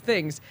lineup of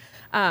things.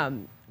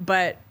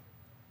 But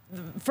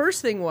the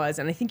first thing was,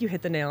 and I think you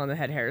hit the nail on the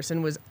head,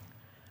 Harrison, was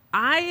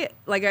I've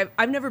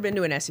never been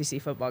to an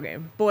SEC football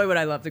game. Boy, would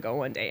I love to go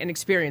one day and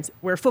experience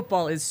where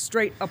football is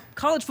straight up.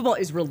 College football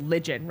is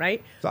religion,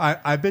 right? So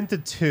I've been to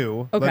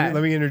 2. Okay.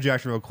 Let me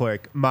interject real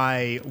quick.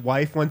 My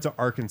wife went to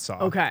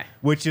Arkansas,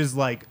 which is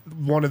like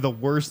one of the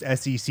worst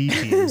SEC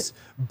teams,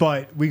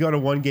 but we go to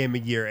one game a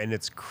year, and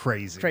it's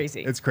crazy.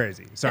 It's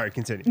crazy. Sorry,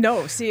 continue.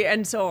 No, see,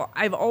 and so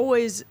I've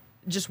always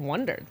just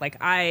wondered,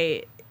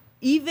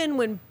 even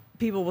when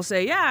people will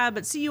say,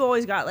 but CU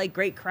always got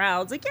great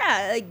crowds.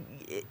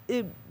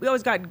 We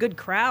always got good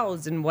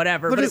crowds and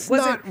whatever. But it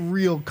wasn't not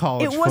real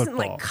college football. It wasn't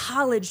like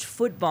college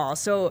football.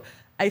 So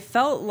I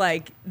felt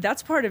like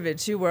that's part of it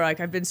too, where I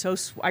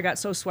got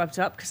so swept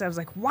up because I was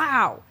like,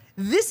 wow,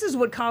 this is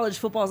what college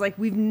football is like.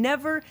 We've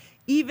never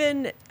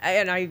even,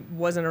 and I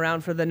wasn't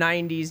around for the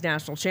 90s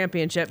national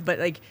championship, but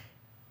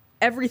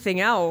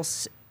everything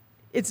else,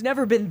 it's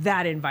never been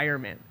that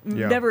environment.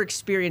 Never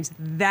experienced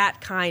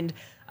that kind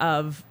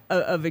of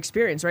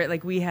experience, right?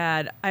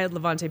 I had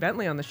Levante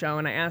Bentley on the show,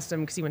 and I asked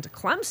him because he went to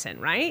Clemson,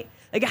 right?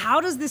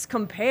 How does this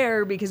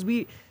compare? Because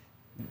you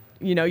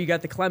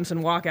got the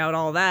Clemson walkout,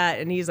 all that,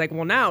 and he's like,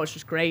 well, now it's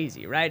just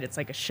crazy, right? It's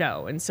like a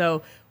show. And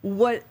so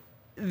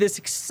this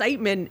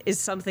excitement is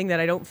something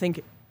that I don't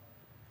think,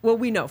 well,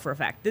 we know for a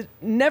fact that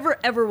never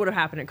ever would have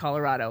happened in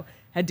Colorado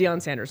had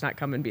Deion Sanders not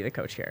come and be the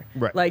coach here.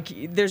 Right.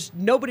 There's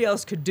nobody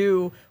else could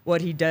do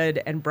what he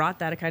did and brought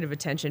that kind of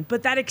attention.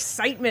 But that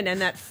excitement and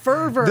that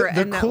fervor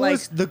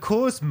the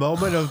coolest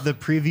moment of the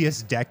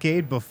previous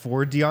decade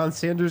before Deion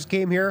Sanders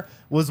came here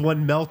was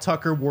when Mel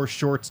Tucker wore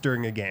shorts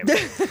during a game. And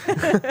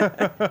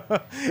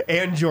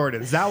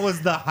Jordans. That was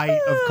the height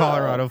of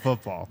Colorado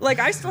football.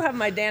 I still have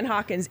my Dan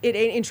Hawkins It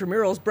Ain't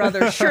Intramurals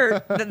brother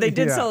shirt that they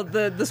did sell at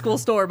the school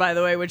store, by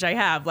the way, which I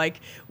have.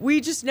 We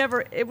just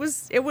never, it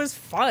was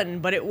fun,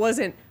 but it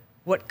wasn't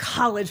what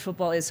college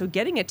football is. So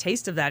getting a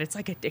taste of that, it's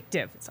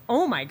addictive. It's,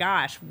 oh my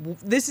gosh,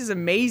 this is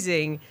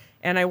amazing.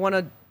 And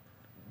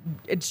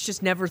it's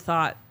just never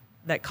thought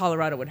that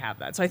Colorado would have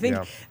that. So I think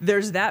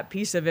there's that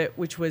piece of it,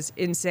 which was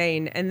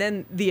insane. And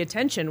then the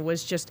attention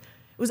was it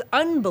was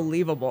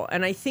unbelievable.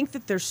 And I think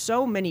that there's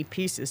so many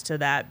pieces to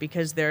that,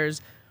 because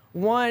there's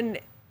one,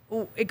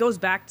 it goes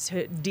back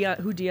to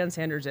who Deion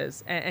Sanders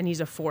is, and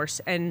he's a force.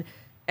 And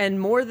And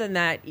more than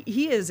that,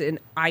 he is an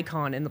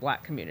icon in the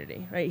Black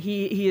community, right?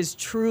 He is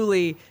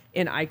truly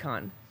an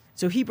icon.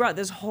 So he brought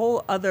this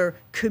whole other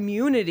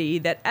community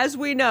that, as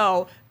we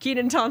know,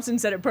 Kenan Thompson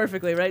said it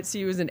perfectly, right?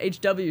 CU is an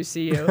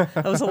HWCU.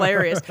 That was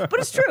hilarious. But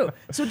it's true.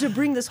 So to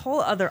bring this whole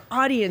other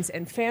audience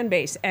and fan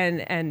base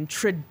and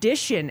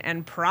tradition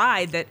and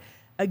pride that,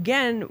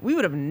 again, we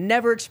would have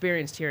never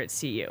experienced here at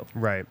CU.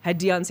 Right. Had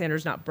Deion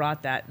Sanders not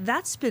brought that.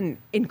 That's been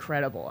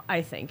incredible,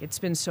 I think. It's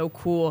been so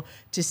cool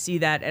to see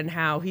that and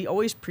how he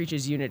always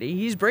preaches unity.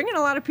 He's bringing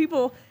a lot of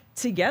people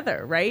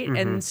together, right? Mm-hmm.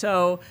 And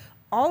so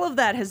all of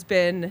that has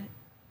been...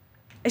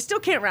 I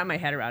still can't wrap my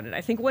head around it. I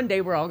think one day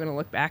we're all going to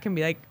look back and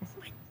be like,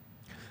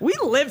 we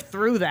lived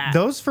through that.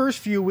 Those first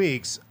few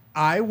weeks,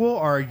 I will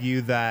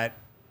argue that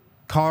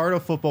Colorado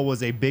football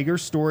was a bigger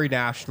story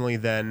nationally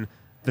than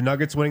the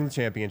Nuggets winning the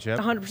championship.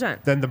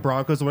 100%. Than the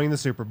Broncos winning the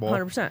Super Bowl.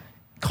 100%.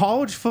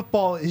 College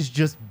football is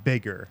just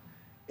bigger.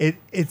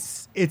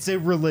 It's a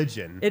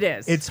religion. It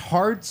is. It's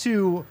hard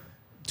to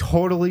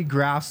totally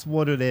grasp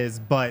what it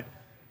is, but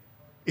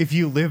if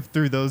you lived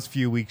through those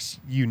few weeks,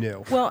 you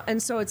knew. Well,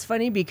 and so it's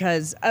funny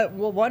because,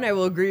 one, I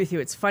will agree with you.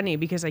 It's funny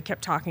because I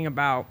kept talking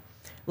about,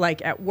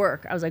 like, at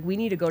work, I was like, we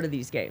need to go to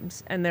these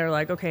games. And they're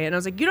like, okay. And I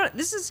was like,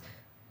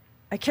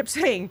 I kept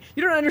saying,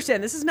 you don't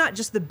understand. This is not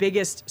just the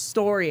biggest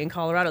story in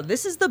Colorado.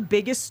 This is the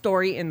biggest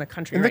story in the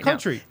country in right the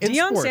country, now. in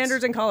Deion sports.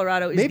 Sanders in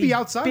Colorado is maybe the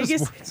outside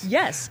biggest, of sports.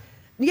 Yes.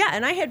 Yeah,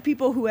 and I had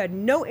people who had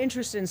no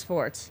interest in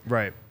sports.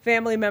 Right.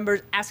 Family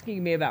members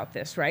asking me about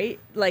this, right?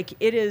 Like,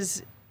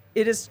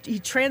 he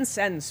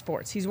transcends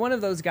sports. He's one of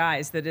those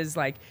guys that is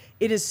like,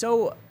 it is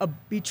so,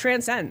 he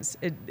transcends,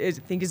 I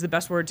think is the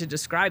best word to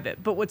describe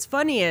it. But what's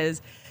funny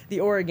is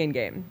the Oregon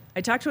game.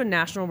 I talked to a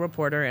national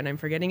reporter, and I'm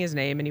forgetting his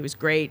name, and he was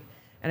great.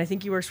 And I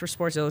think he works for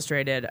Sports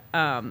Illustrated.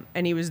 And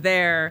he was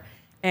there,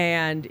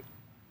 and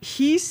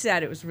he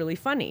said, it was really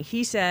funny.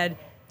 He said,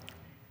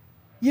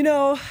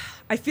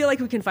 I feel like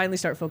we can finally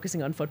start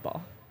focusing on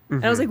football. Mm-hmm.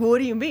 And I was like, well, what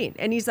do you mean?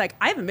 And he's like,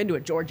 I haven't been to a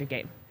Georgia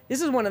game.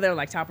 This is one of their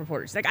like top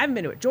reporters. He's like, I haven't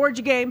been to a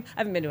Georgia game.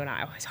 I haven't been to an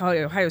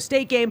Ohio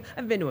State game. I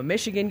haven't been to a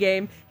Michigan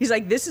game. He's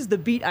like, this is the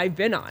beat I've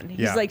been on.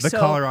 He's like, the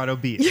Colorado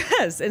beat.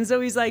 Yes. And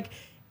so he's like,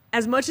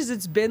 as much as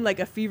it's been like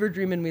a fever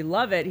dream and we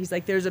love it, he's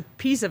like, there's a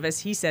piece of us,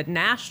 he said,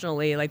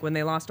 nationally, like when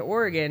they lost to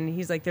Oregon,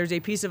 he's like, there's a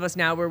piece of us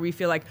now where we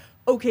feel like,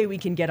 okay, we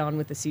can get on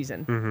with the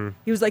season. Mm-hmm.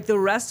 He was like, the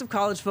rest of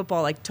college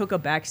football like took a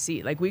back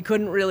seat. Like we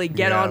couldn't really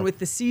get on with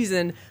the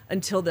season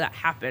until that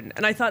happened.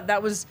 And I thought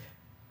that was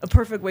a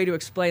perfect way to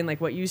explain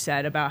like what you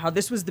said about how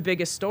this was the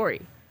biggest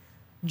story.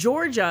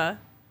 Georgia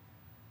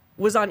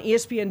was on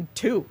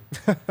ESPN2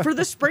 for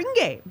the spring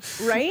game,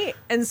 right?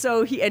 And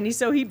so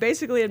he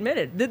basically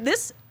admitted that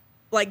this,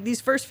 like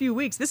these first few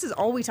weeks, this is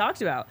all we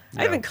talked about.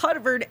 Yeah. I haven't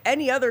covered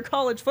any other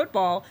college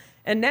football,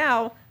 and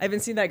now I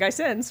haven't seen that guy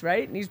since,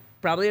 right? And he's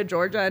probably at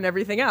Georgia and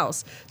everything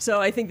else. So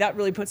I think that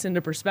really puts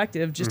into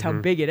perspective just how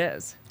big it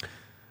is.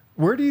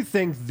 Where do you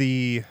think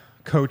the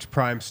Coach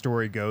Prime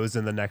story goes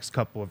in the next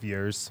couple of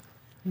years?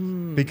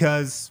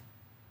 Because,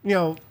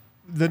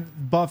 the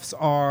Buffs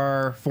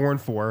are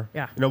 4-4.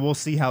 Yeah. We'll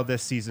see how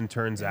this season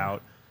turns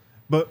out.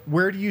 But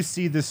where do you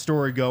see this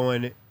story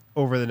going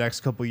over the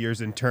next couple of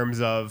years in terms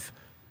of,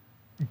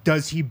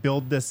 does he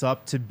build this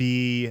up to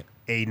be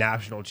a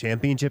national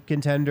championship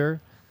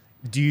contender?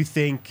 Do you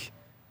think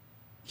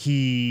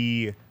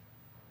he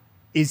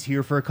is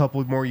here for a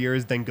couple more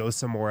years, then goes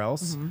somewhere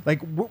else? Mm-hmm.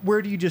 Like,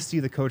 where do you just see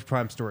the Coach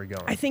Prime story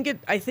going? I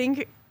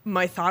think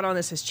my thought on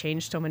this has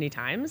changed so many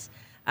times.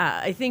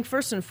 I think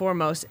first and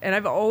foremost, and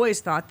I've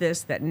always thought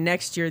this, that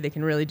next year they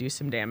can really do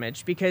some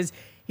damage because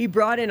he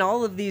brought in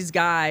all of these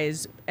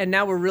guys, and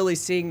now we're really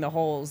seeing the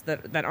holes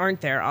that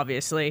aren't there,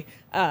 obviously.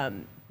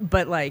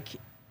 But like,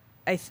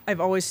 I've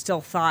always still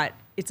thought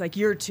it's like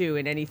year two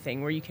in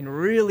anything where you can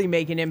really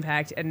make an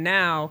impact, and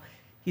now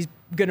he's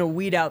going to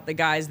weed out the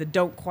guys that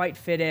don't quite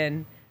fit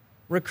in,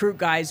 recruit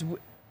guys.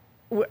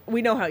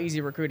 We know how easy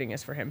recruiting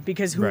is for him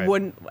because who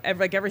wouldn't,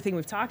 like everything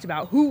we've talked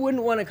about, who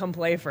wouldn't want to come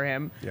play for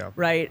him,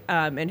 right?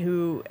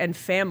 And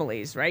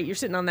families, right? You're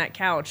sitting on that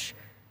couch.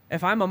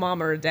 If I'm a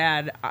mom or a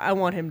dad, I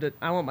want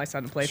my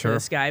son to play for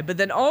this guy. But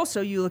then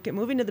also you look at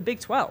moving to the Big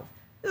 12.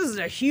 This is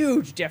a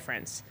huge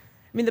difference.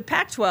 I mean, the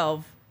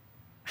Pac-12,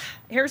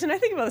 Harrison, I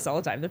think about this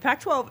all the time. The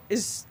Pac-12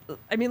 is,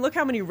 look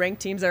how many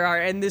ranked teams there are,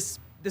 and this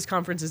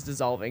conference is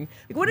dissolving.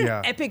 Like, what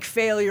an epic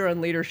failure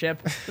on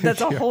leadership. But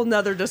that's a whole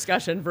nother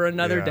discussion for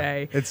another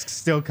day. It's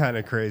still kind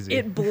of crazy.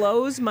 It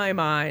blows my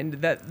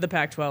mind that the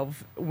Pac-12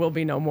 will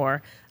be no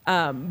more.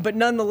 But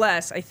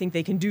nonetheless, I think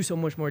they can do so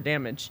much more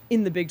damage.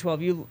 In the Big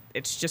 12,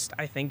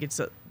 I think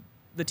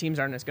the teams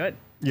aren't as good.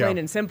 Plain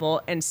and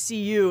simple. And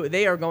CU,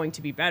 they are going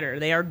to be better.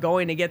 They are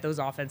going to get those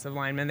offensive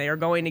linemen. They are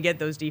going to get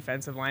those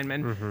defensive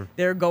linemen. Mm-hmm.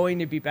 They're going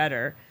to be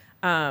better.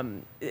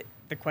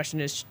 The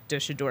question is,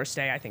 does Shedeur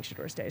stay? I think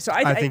Shedeur stays. So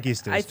I think he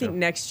stays. I think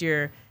next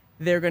year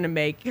they're going to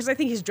because I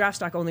think his draft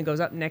stock only goes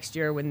up next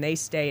year when they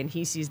stay and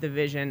he sees the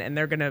vision, and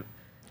they're going to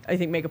I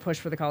think, make a push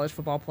for the college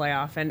football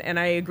playoff. And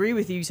I agree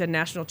with you. You said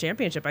national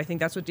championship. I think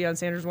that's what Deion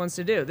Sanders wants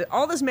to do.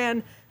 All this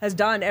man has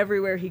done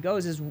everywhere he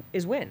goes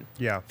is win.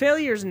 Yeah.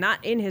 Failure's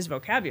not in his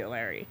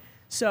vocabulary.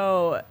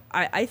 So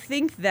I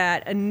think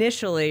that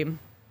initially,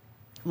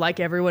 like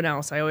everyone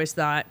else, I always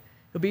thought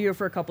he'll be here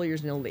for a couple of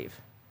years and he'll leave.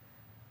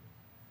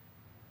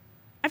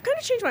 I've kind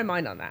of changed my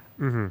mind on that.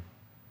 Mm-hmm.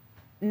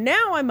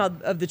 Now I'm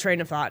of the train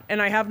of thought, and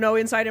I have no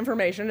inside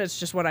information. It's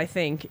just what I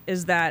think,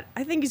 is that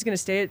I think he's going to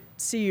stay at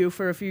CU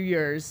for a few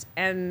years,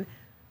 and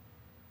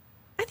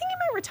I think he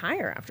might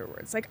retire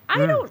afterwards. Like,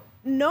 I don't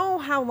know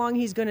how long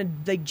he's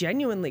going to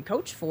genuinely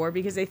coach for,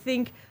 because I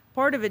think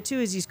part of it, too,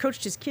 is he's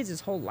coached his kids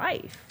his whole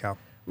life. Yeah.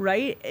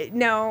 Right?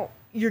 Now,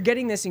 you're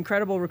getting this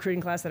incredible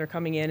recruiting class that are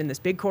coming in, and this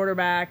big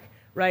quarterback,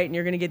 right? And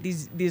you're going to get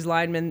these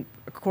linemen,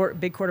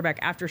 big quarterback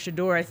after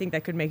Shador. I think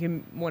that could make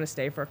him want to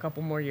stay for a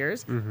couple more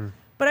years. Mm-hmm.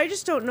 But I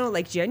just don't know,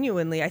 like,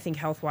 genuinely, I think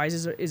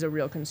health-wise is a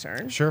real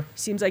concern. Sure.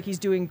 Seems like he's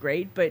doing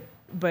great, but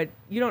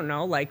you don't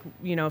know, like,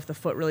 you know, if the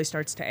foot really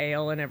starts to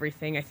ail and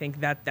everything, I think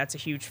that's a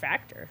huge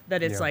factor.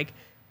 That it's like,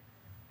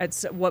 at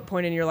what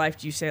point in your life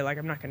do you say, like,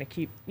 I'm not going to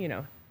keep, you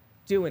know,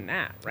 doing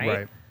that,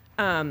 right?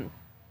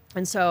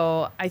 And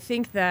so I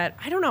think that,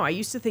 I don't know, I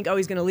used to think, oh,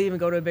 he's going to leave and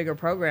go to a bigger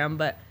program,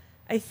 but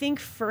I think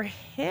for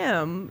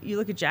him, you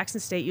look at Jackson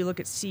State, you look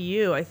at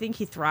CU, I think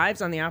he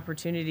thrives on the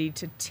opportunity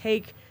to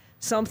take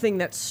something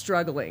that's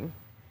struggling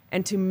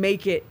and to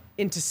make it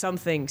into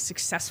something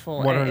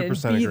successful and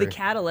be the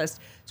catalyst.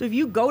 So if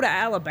you go to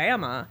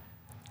Alabama,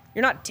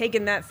 you're not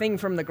taking that thing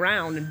from the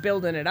ground and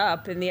building it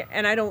up.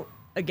 And I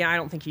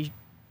don't think he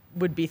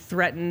would be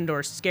threatened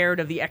or scared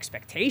of the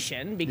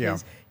expectation,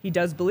 because he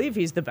does believe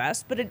he's the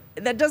best. But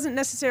that doesn't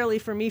necessarily,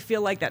 for me,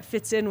 feel like that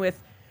fits in with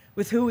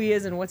who he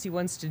is and what he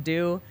wants to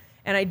do.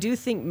 And I do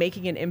think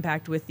making an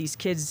impact with these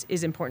kids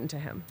is important to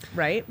him,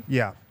 right?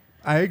 Yeah.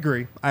 I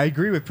agree. I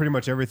agree with pretty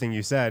much everything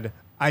you said.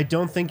 I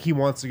don't think he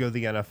wants to go to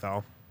the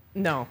NFL.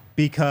 No.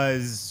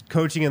 Because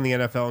coaching in the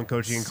NFL and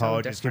coaching in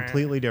college is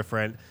completely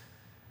different.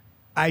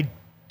 I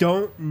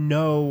don't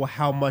know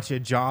how much a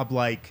job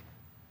like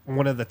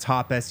one of the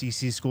top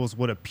SEC schools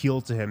would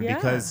appeal to him,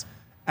 because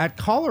at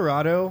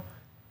Colorado,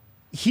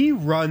 he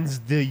runs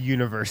the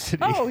university.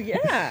 Oh,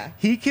 yeah.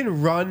 He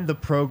can run the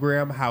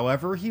program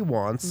however he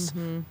wants.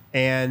 Mm-hmm.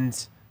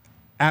 And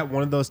at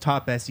one of those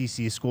top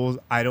SEC schools,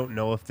 I don't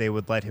know if they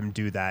would let him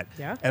do that.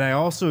 Yeah. And I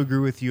also agree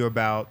with you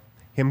about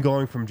him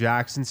going from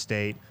Jackson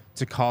State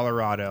to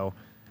Colorado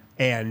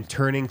and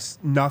turning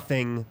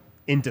nothing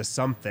into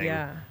something.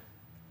 Yeah.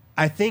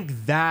 I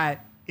think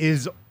that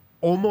is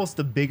almost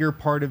a bigger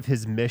part of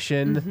his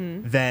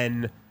mission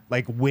than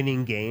like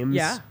winning games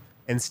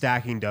and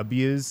stacking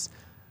W's.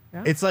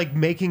 Yeah. It's like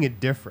making a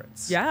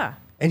difference. Yeah.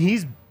 And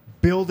he's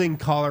building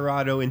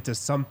Colorado into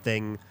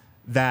something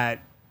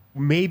that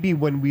maybe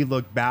when we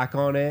look back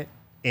on it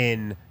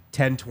in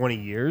 10, 20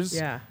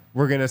 years,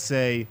 we're going to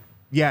say,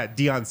 yeah,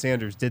 Deion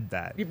Sanders did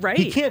that. Right.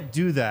 He can't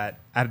do that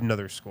at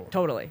another school.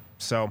 Totally.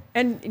 So,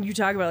 and you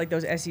talk about like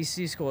those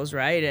SEC schools,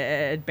 right?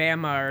 At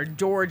Bama or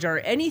Georgia or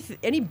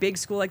any big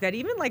school like that,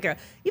 even like a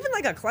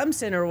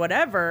Clemson or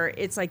whatever.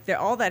 It's like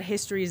all that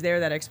history is there,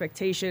 that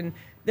expectation.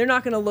 They're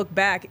not going to look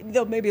back.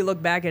 They'll maybe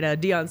look back at a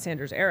Deion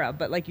Sanders era,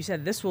 but like you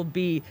said, this will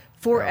be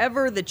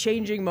forever the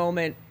changing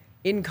moment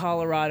in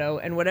Colorado,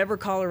 and whatever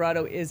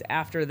Colorado is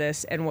after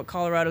this, and what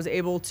Colorado's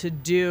able to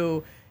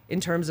do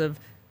in terms of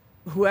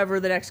whoever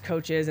the next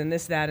coach is and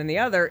this, that, and the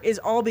other is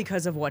all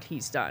because of what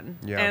he's done.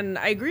 Yeah. And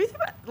I agree with you.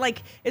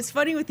 Like, it's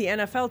funny with the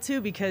NFL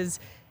too, because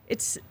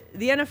it's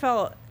the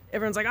NFL.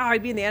 Everyone's like, oh,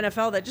 I'd be in the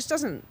NFL. That just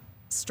doesn't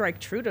strike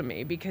true to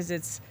me, because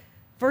it's,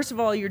 first of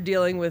all, you're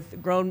dealing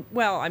with grown,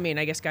 well, I mean,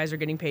 I guess guys are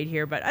getting paid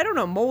here, but I don't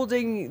know,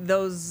 molding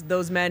those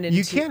men into...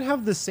 You can't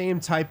have the same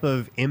type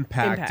of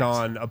impact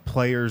on a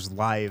player's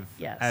life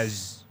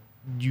as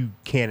you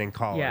can in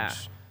college. Yeah.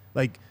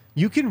 Like,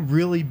 you can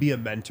really be a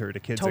mentor to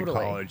kids in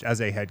college as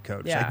a head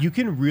coach. Yeah. Like, you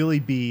can really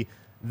be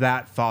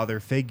that father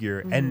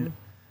figure. And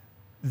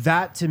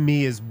that, to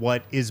me, is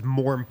what is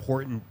more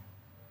important.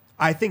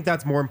 I think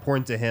that's more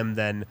important to him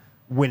than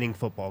winning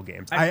football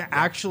games. I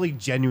actually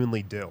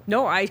genuinely do.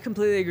 No, I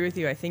completely agree with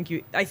you. I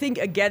think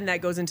again,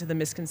 that goes into the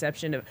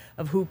misconception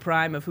of who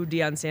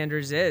Deion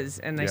Sanders is.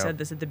 And I said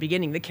this at the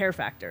beginning, the care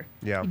factor.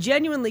 Yeah. He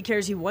genuinely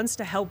cares. He wants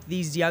to help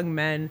these young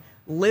men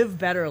live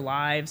better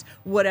lives,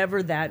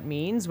 whatever that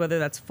means, whether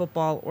that's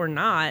football or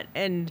not.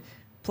 And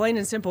plain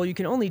and simple, you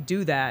can only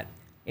do that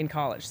in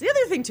college. The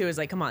other thing too is,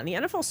 like, come on, the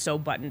NFL's so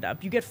buttoned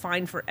up. You get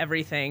fined for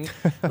everything.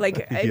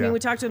 Like, I mean, we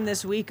talked to him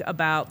this week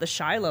about the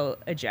Shiloh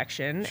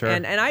ejection. Sure.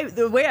 And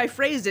the way I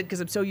phrased it, because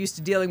I'm so used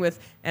to dealing with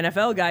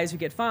NFL guys who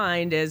get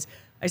fined, is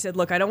I said,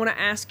 look, I don't want to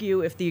ask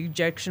you if the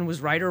ejection was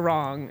right or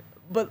wrong,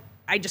 but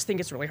I just think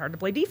it's really hard to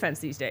play defense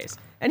these days.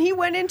 And he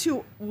went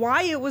into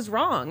why it was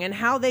wrong and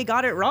how they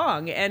got it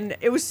wrong. And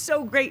it was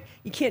so great.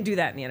 You can't do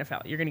that in the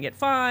NFL. You're going to get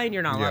fined.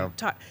 You're not allowed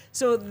to talk.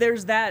 So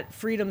there's that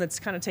freedom that's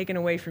kind of taken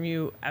away from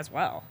you as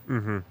well.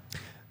 Mm-hmm.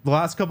 The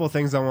last couple of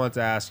things I wanted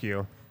to ask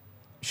you.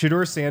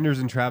 Shador Sanders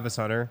and Travis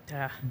Hunter.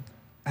 Yeah.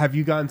 Have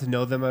you gotten to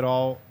know them at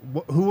all?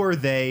 Who are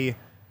they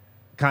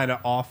kind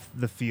of off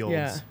the field.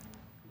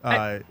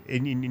 Yeah.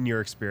 In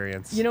your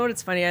experience? You know what?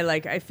 It's funny.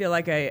 I feel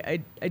like I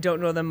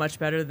don't know them much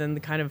better than the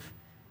kind of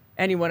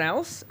anyone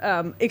else,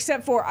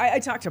 except for I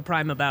talk to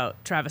Prime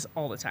about Travis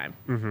all the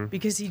time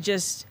because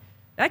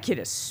that kid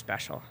is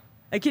special.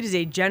 That kid is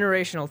a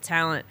generational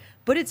talent,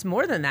 but it's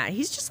more than that.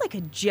 He's just like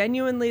a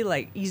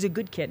genuinely he's a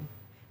good kid.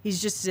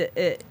 He's just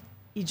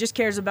he just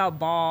cares about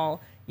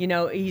ball.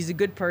 He's a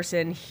good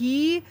person.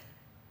 He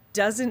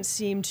doesn't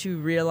seem to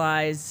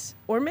realize,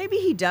 or maybe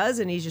he does,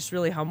 and he's just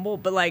really humble.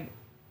 But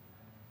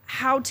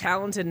how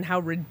talented and how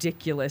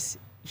ridiculous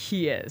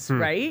he is,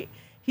 right?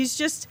 He's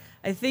just.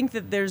 I think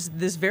that there's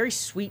this very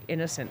sweet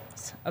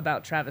innocence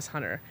about Travis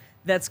Hunter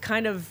that's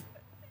kind of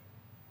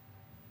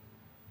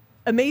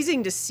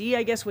amazing to see,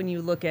 I guess, when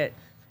you look at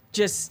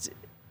just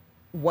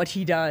what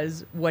he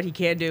does, what he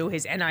can do,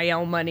 his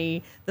NIL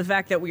money, the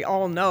fact that we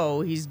all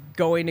know he's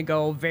going to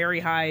go very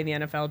high in the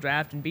NFL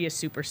draft and be a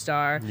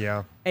superstar.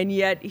 Yeah. And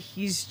yet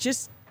he's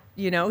just,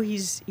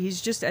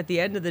 he's just at the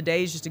end of the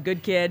day, he's just a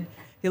good kid.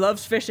 He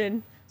loves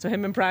fishing. So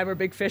him and Prime are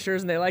big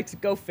fishers, and they like to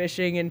go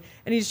fishing, and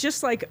he's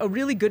just like a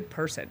really good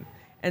person.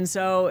 And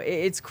so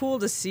it's cool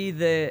to see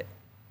the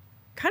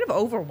kind of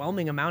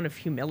overwhelming amount of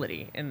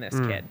humility in this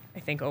kid,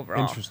 I think,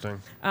 overall. Interesting.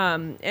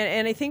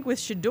 And I think with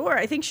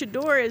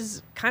Shedeur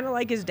is kind of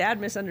like his dad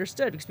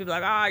misunderstood, because people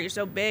are like, you're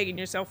so big and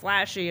you're so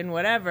flashy and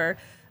whatever.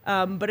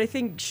 But I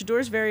think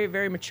Shedeur's very,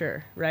 very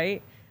mature,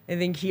 right? I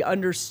think he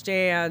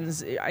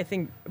understands. I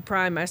think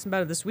Prime asked him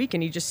about it this week,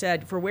 and he just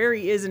said, for where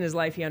he is in his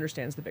life, he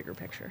understands the bigger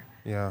picture.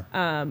 Yeah.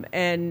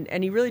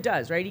 And he really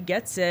does, right? He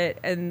gets it,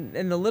 and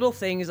the little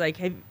things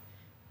he'll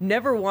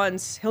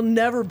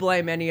never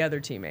blame any other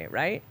teammate,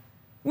 right?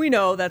 We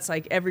know that's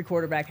every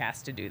quarterback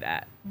has to do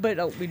that, but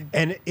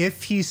and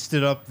if he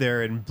stood up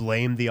there and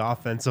blamed the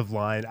offensive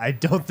line, I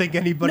don't think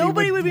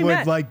nobody would be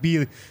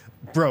mad.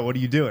 Bro, what are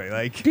you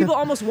doing? People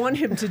almost want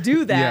him to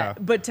do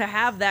that, but to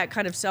have that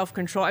kind of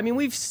self-control. I mean,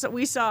 we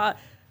saw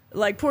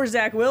poor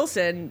Zach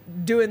Wilson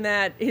doing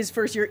that his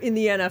first year in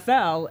the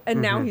NFL,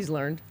 and now he's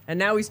learned, and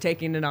now he's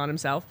taking it on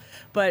himself.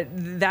 But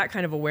that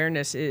kind of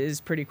awareness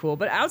is pretty cool.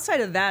 But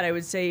outside of that, I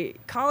would say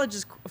college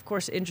is, of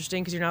course,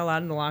 interesting because you're not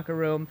allowed in the locker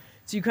room,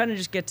 so you kind of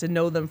just get to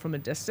know them from a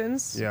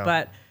distance. Yeah.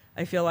 But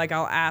I feel like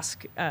I'll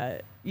ask,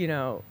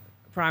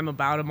 Prime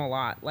about him a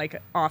lot,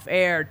 off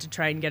air, to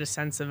try and get a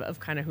sense of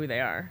kind of who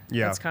they are.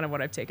 Yeah. That's kind of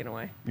what I've taken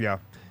away. Yeah.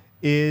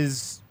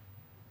 Is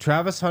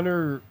Travis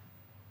Hunter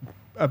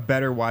a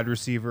better wide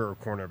receiver or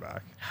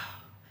cornerback?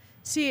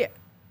 See,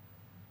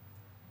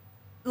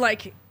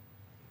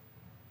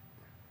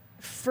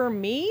 for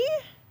me,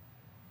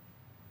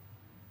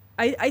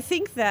 I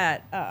think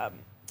that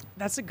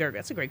that's a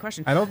great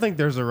question. I don't think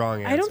there's a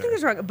wrong answer. I don't think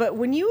there's a wrong. But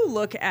when you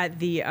look at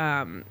the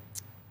oh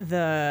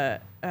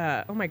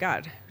my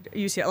God,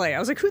 UCLA, I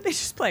was like, who'd they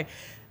just play?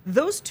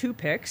 Those two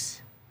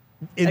picks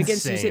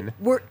against UCLA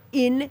were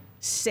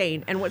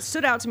insane. And what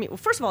stood out to me, well,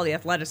 first of all, the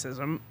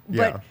athleticism,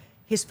 but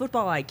his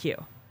football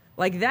IQ.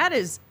 That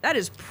is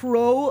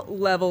pro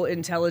level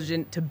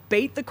intelligent to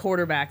bait the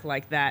quarterback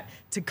like that,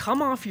 to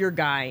come off your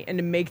guy and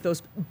to make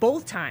those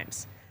both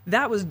times.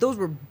 Those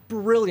were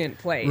brilliant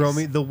plays.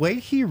 Romy, the way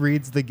he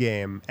reads the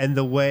game and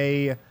the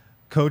way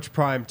Coach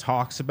Prime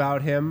talks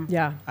about him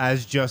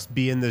as just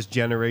being this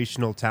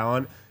generational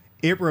talent,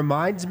 it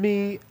reminds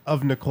me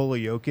of Nikola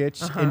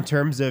Jokic in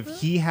terms of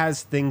he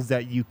has things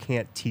that you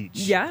can't teach.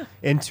 Yeah.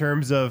 In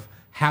terms of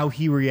how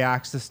he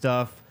reacts to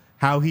stuff,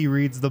 how he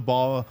reads the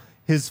ball.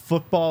 His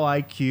football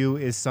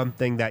IQ is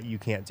something that you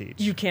can't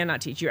teach. You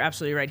cannot teach. You're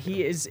absolutely right.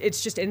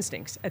 It's just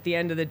instincts at the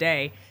end of the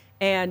day.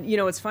 And,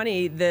 it's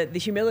funny, the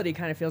humility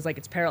kind of feels like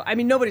it's parallel. I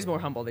mean, nobody's more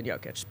humble than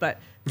Jokic, but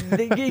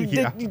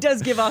he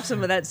does give off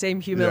some of that same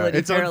humility.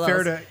 It's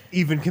unfair to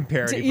even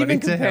compare anybody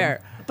to him.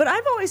 But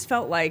I've always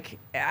felt like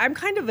I'm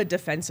kind of a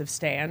defensive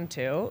stand,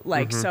 too.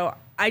 So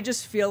I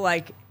just feel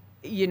like,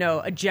 a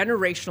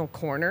generational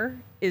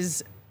corner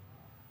is...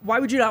 Why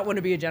would you not want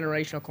to be a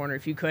generational corner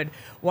if you could?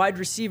 Wide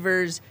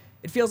receivers,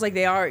 it feels like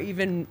they are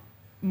even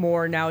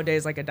more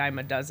nowadays like a dime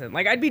a dozen.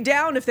 I'd be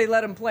down if they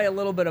let him play a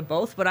little bit of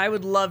both, but I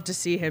would love to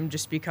see him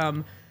just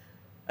become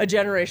a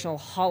generational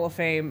Hall of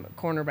Fame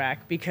cornerback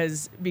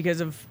because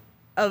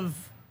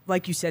of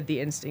like you said, the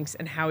instincts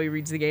and how he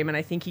reads the game, and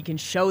I think he can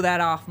show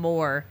that off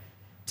more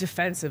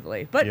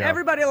defensively. But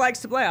everybody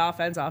likes to play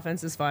offense.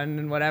 Offense is fun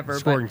and whatever.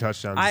 Scoring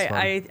touchdowns is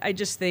fun. I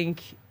just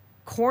think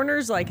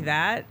corners like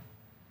that,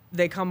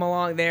 they come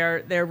along.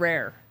 They're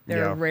rare.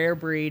 They're a rare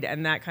breed,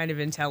 and that kind of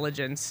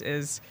intelligence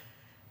is.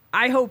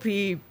 I hope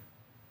he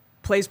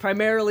plays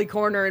primarily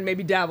corner and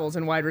maybe dabbles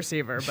in wide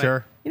receiver. But,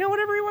 sure.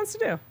 Whatever he wants to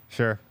do.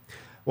 Sure.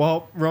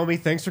 Well, Romy,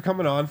 thanks for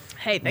coming on.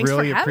 Hey, thanks for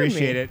really having me.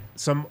 Appreciate it.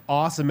 Some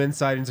awesome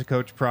insight into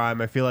Coach Prime.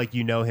 I feel like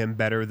you know him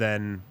better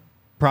than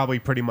probably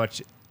pretty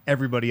much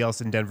everybody else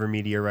in Denver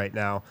media right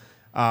now.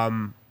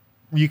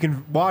 You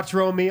can watch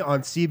Romy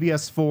on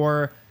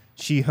CBS4.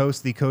 She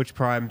hosts the Coach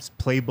Prime's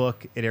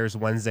Playbook. It airs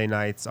Wednesday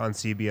nights on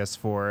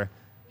CBS4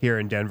 here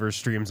in Denver.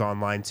 Streams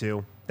online,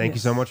 too. Thank you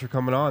so much for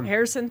coming on.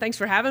 Harrison, thanks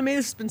for having me.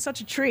 This has been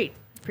such a treat.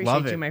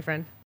 Appreciate you, my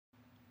friend.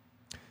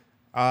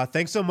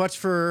 Thanks so much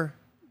for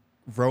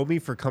Romy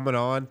for coming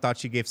on. Thought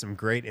she gave some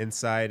great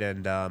insight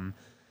and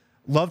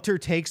loved her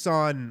takes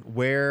on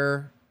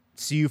where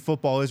CU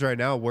football is right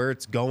now, where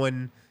it's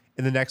going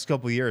in the next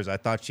couple of years. I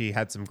thought she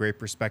had some great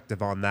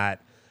perspective on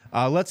that.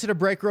 Let's hit a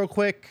break real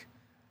quick.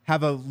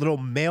 Have a little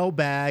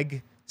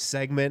mailbag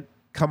segment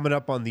coming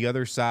up on the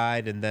other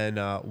side, and then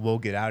we'll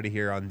get out of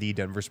here on the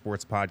Denver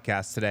Sports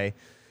Podcast today.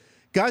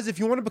 Guys, if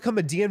you want to become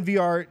a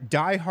DNVR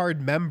diehard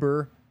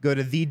member, go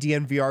to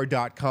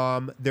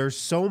thednvr.com. There's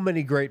so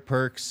many great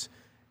perks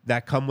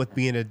that come with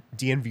being a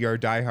DNVR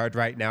diehard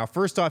right now.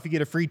 First off, you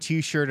get a free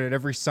t-shirt at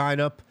every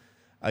sign up.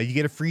 You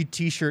get a free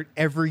t-shirt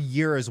every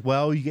year as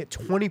well. You get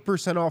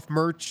 20% off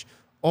merch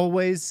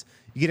always.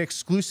 You get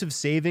exclusive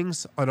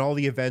savings on all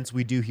the events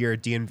we do here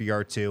at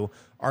DNVR2.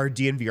 Our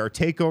DNVR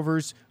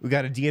takeovers. We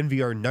got a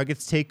DNVR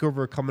Nuggets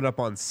takeover coming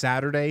up on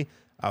Saturday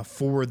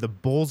for the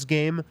Bulls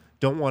game.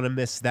 Don't want to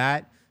miss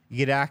that. You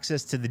get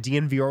access to the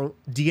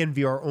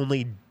DNVR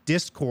only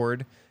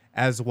Discord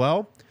as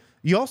well.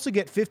 You also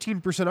get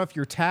 15% off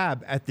your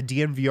tab at the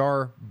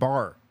DNVR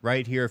bar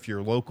right here if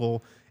you're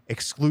local.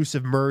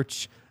 Exclusive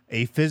merch,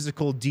 a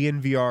physical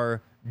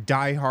DNVR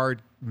diehard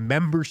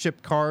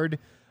membership card.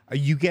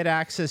 You get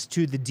access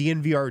to the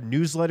DNVR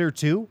newsletter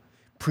too.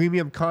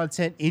 Premium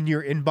content in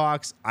your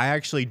inbox. I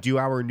actually do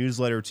our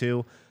newsletter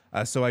too.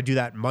 So I do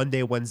that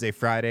Monday, Wednesday,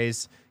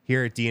 Fridays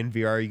here at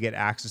DNVR. You get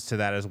access to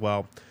that as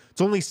well.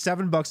 It's only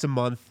 $7 a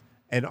month.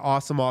 An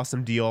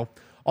awesome deal.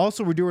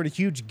 Also, we're doing a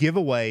huge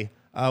giveaway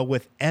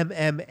with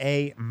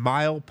MMA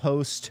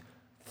Milepost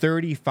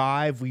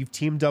 35. We've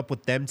teamed up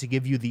with them to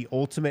give you the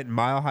ultimate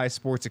Mile High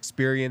Sports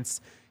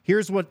experience.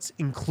 Here's what's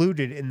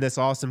included in this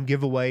awesome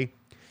giveaway.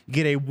 You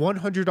get a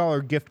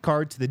 $100 gift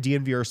card to the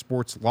DNVR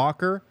Sports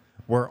Locker,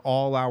 where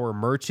all our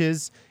merch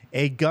is.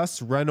 A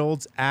Gus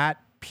Reynolds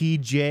at P.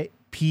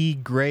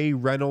 Gray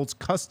Reynolds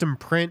custom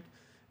print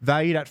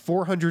valued at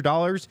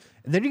 $400.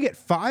 And then you get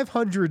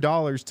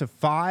 $500 to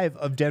 5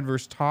 of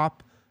Denver's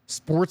top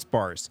sports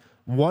bars.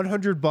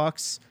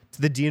 $100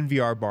 to the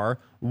DNVR bar,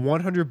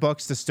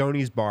 $100 to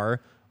Stoney's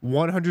bar,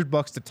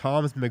 $100 to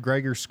Tom's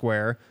McGregor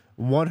Square,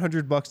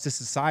 $100 to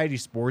Society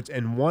Sports,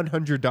 and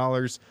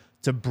 $100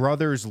 to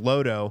Brothers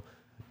Loto.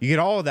 You get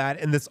all of that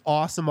in this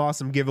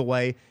awesome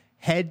giveaway.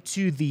 Head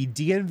to the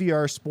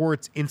DNVR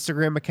Sports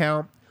Instagram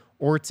account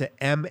or to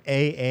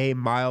MAA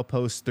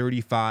Milepost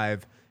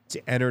 35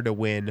 to enter to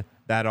win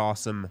that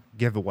awesome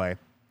giveaway.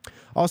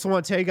 Also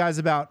want to tell you guys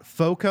about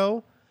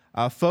FOCO.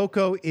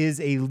 FOCO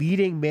is a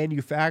leading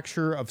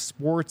manufacturer of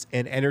sports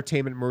and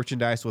entertainment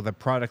merchandise with a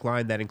product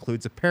line that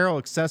includes apparel,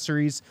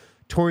 accessories,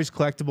 toys,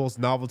 collectibles,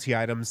 novelty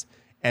items,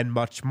 and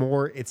much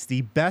more. It's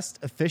the best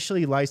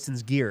officially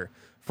licensed gear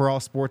for all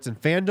sports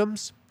and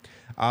fandoms.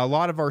 A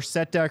lot of our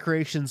set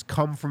decorations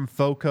come from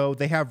FOCO.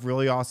 They have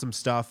really awesome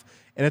stuff,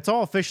 and it's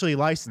all officially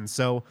licensed.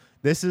 So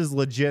this is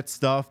legit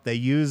stuff. They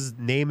use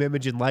name,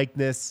 image, and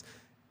likeness.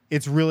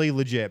 It's really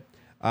legit.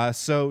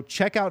 So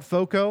check out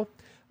FOCO.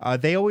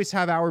 They always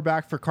have our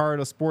back for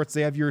Colorado sports.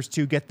 They have yours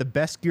too. Get the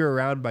best gear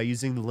around by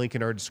using the link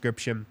in our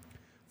description.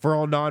 For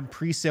all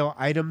non-presale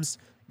items,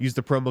 use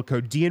the promo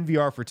code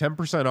DNVR for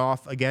 10%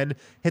 off. Again,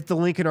 hit the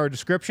link in our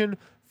description.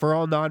 For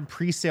all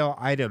non-presale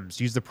items,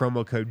 use the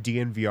promo code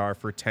DNVR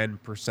for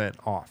 10%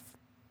 off.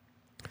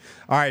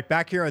 All right,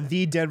 back here on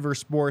the Denver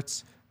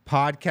Sports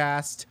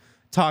Podcast.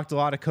 Talked a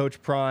lot of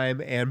Coach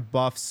Prime and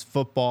Buffs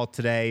football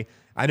today.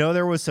 I know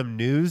there was some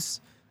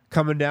news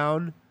coming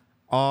down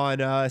on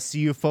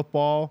CU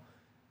football.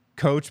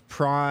 Coach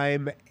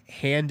Prime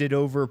handed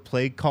over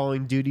play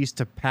calling duties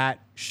to Pat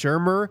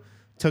Shermer,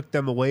 took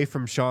them away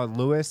from Sean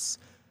Lewis.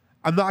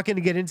 I'm not going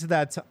to get into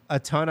that a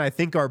ton. I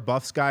think our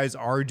Buffs guys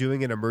are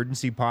doing an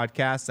emergency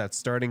podcast that's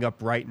starting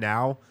up right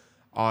now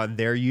on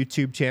their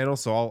YouTube channel,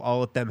 so I'll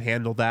let them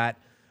handle that.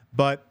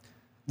 But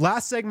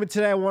last segment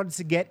today, I wanted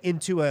to get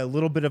into a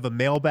little bit of a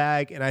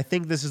mailbag, and I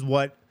think this is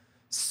what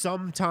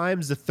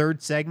sometimes the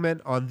third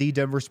segment on the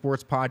Denver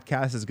Sports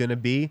Podcast is going to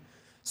be.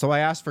 So I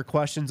asked for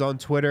questions on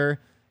Twitter.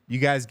 You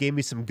guys gave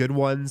me some good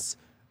ones.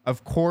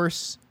 Of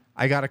course,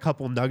 I got a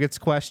couple Nuggets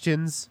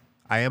questions.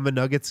 I am a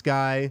Nuggets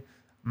guy.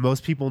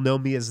 Most people know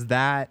me as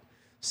that.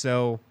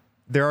 So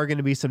there are going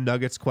to be some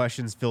Nuggets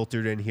questions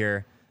filtered in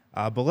here.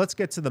 But let's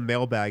get to the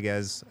mailbag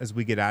as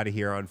we get out of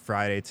here on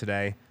Friday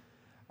today.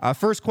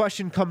 First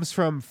question comes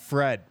from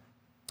Fred.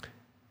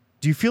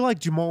 Do you feel like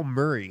Jamal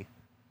Murray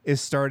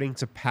is starting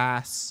to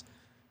pass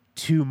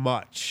too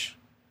much?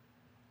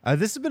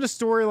 This has been a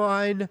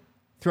storyline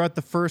throughout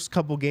the first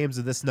couple games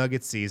of this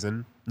Nuggets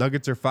season.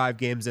 Nuggets are 5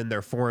 games in,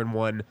 they're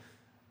 4-1.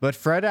 But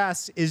Fred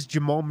asks, is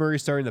Jamal Murray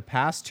starting to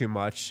pass too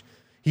much?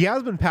 He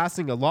has been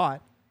passing a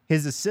lot.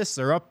 His assists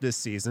are up this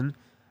season.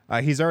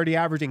 He's already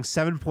averaging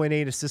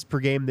 7.8 assists per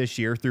game this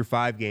year through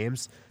 5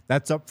 games.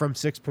 That's up from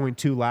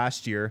 6.2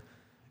 last year.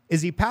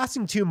 Is he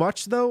passing too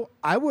much, though?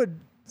 I would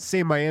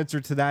say my answer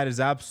to that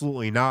is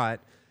absolutely not.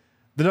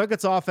 The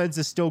Nuggets offense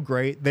is still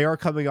great. They are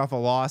coming off a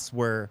loss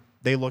where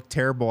they look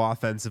terrible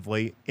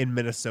offensively in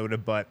Minnesota,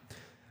 but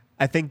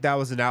I think that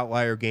was an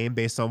outlier game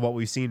based on what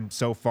we've seen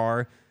so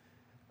far.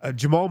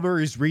 Jamal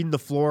Murray's reading the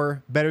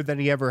floor better than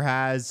he ever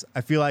has.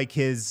 I feel like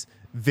his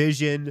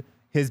vision,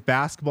 his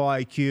basketball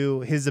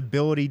IQ, his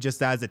ability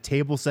just as a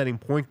table-setting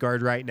point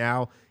guard right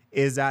now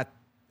is at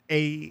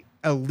a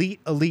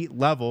elite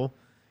level.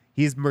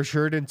 He's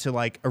matured into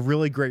like a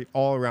really great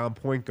all-around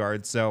point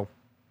guard. So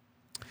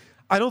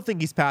I don't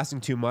think he's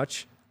passing too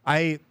much.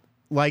 I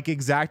like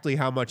exactly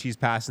how much he's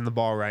passing the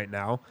ball right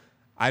now.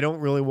 I don't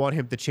really want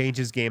him to change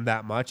his game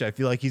that much. I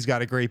feel like he's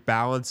got a great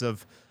balance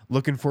of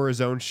looking for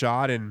his own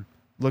shot and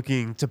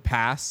looking to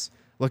pass,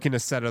 looking to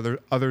set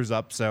others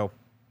up. So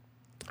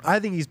I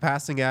think he's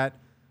passing at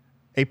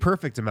a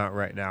perfect amount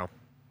right now.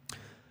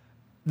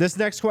 This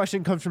next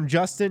question comes from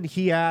Justin.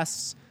 He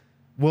asks,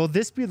 will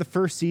this be the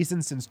first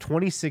season since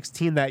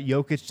 2016 that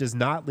Jokic does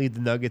not lead the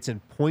Nuggets in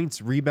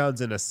points,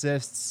 rebounds, and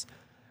assists?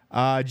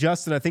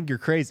 Justin, I think you're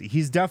crazy.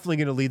 He's definitely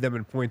going to lead them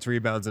in points,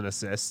 rebounds, and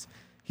assists.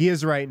 He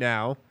is right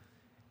now.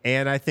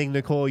 And I think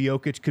Nikola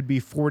Jokic could be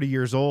 40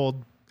 years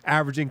old,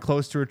 averaging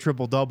close to a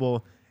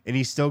triple-double, and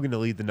he's still going to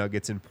lead the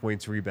Nuggets in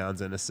points,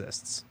 rebounds, and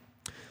assists.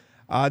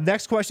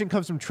 Next question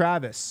comes from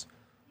Travis.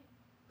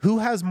 Who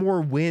has more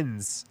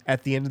wins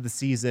at the end of the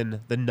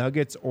season, the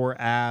Nuggets or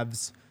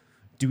Avs?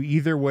 Do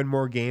either win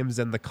more games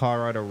than the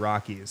Colorado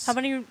Rockies? How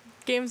many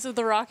games did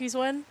the Rockies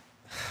win?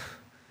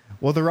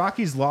 Well, the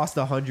Rockies lost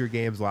 100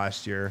 games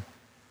last year.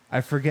 I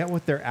forget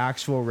what their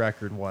actual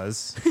record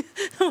was.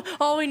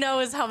 All we know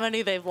is how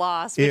many they've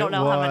lost. We don't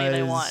know how many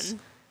they won.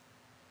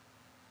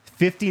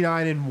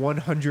 59 and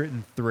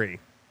 103.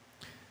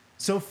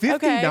 So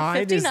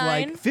 59 is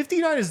like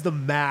 59 is the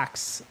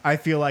max I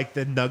feel like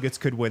the Nuggets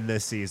could win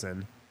this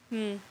season.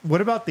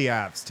 What about the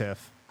Avs,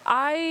 Tiff?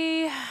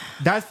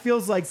 That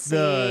feels like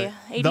the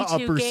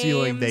upper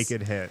ceiling they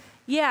could hit.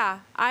 Yeah,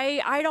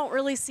 I don't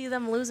really see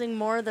them losing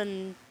more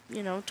than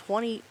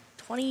 20.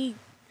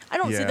 I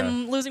don't see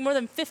them losing more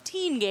than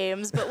 15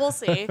 games, but we'll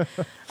see.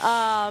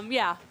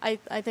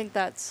 I think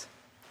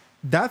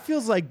that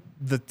feels like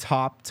the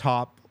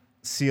top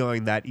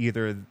ceiling that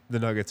either the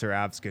Nuggets or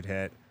Avs could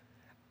hit.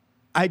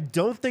 I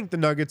don't think the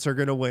Nuggets are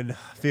going to win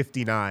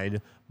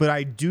 59, but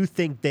I do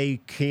think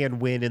they can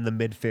win in the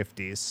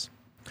mid-50s.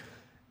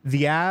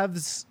 The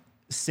Avs,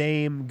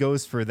 same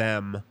goes for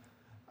them.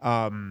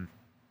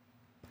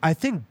 I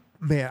think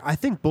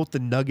both the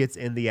Nuggets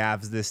and the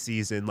Avs this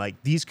season, like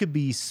these could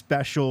be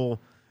special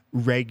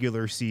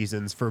regular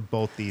seasons for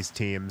both these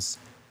teams.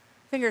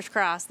 Fingers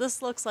crossed.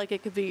 This looks like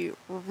it could be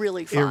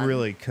really fun. It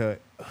really could.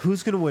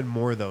 Who's going to win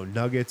more, though,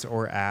 Nuggets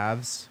or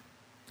Avs?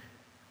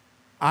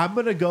 I'm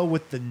going to go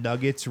with the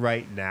Nuggets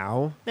right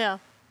now. Yeah.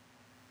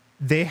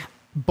 They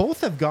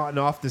both have gotten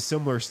off to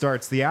similar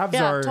starts. The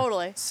Avs are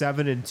totally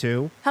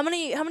 7-2. How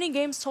many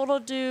games total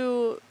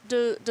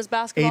does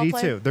basketball 82.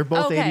 play? They're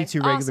both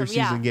 82 regular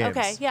season games.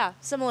 Okay, yeah.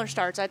 Similar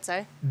starts, I'd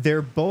say.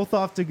 They're both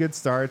off to good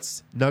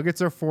starts. Nuggets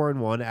are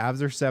 4-1.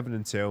 Avs are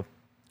 7-2.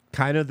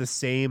 Kind of the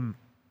same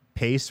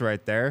pace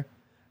right there.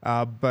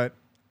 But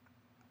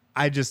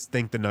I just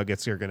think the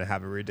Nuggets are going to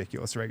have a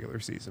ridiculous regular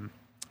season.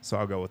 So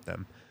I'll go with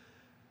them.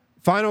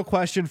 Final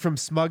question from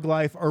Smug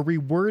Life. Are we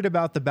worried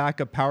about the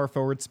backup power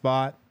forward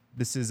spot?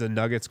 This is a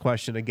Nuggets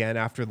question again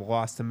after the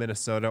loss to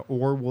Minnesota,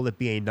 or will it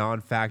be a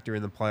non-factor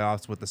in the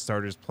playoffs with the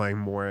starters playing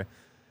more?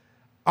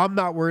 I'm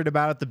not worried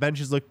about it. The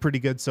benches look pretty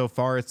good so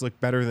far. It's looked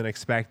better than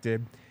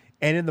expected.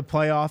 And in the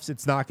playoffs,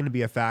 it's not going to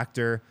be a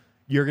factor.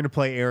 You're going to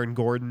play Aaron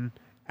Gordon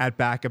at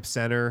backup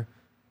center.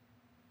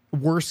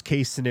 Worst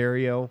case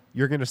scenario,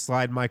 you're going to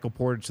slide Michael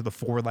Porter to the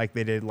 4 like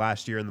they did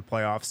last year in the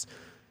playoffs.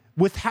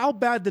 With how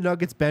bad the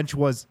Nuggets bench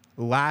was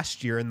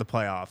last year in the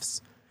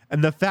playoffs,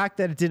 and the fact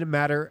that it didn't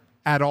matter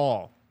at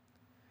all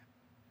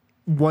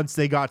once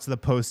they got to the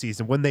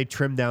postseason, when they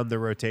trimmed down the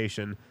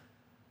rotation,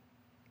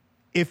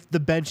 if the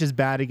bench is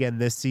bad again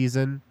this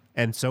season,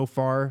 and so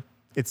far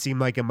it seemed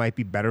like it might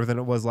be better than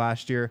it was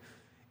last year,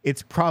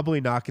 it's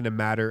probably not going to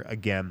matter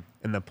again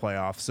in the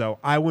playoffs. So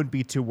I wouldn't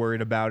be too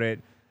worried about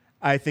it.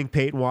 I think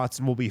Peyton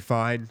Watson will be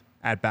fine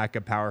at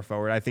backup power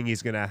forward. I think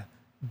he's going to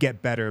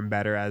get better and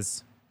better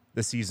as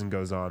the season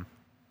goes on.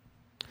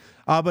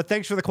 But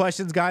thanks for the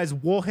questions, guys.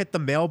 We'll hit the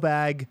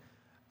mailbag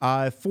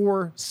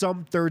for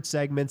some third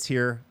segments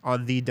here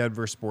on the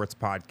Denver Sports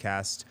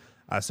Podcast.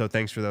 So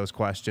thanks for those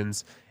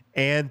questions.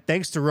 And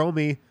thanks to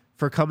Romy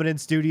for coming in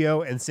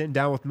studio and sitting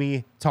down with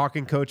me,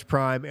 talking Coach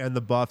Prime and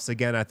the Buffs.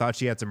 Again, I thought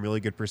she had some really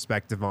good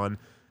perspective on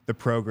the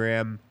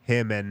program,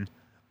 him, and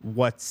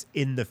what's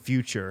in the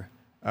future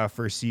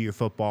for CU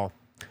football.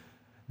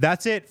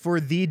 That's it for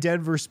the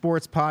Denver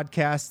Sports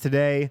Podcast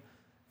today.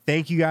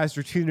 Thank you guys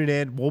for tuning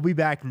in. We'll be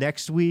back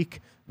next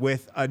week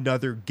with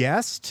another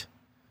guest.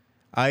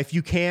 If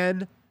you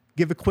can,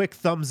 give a quick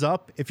thumbs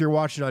up if you're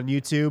watching on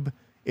YouTube.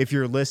 If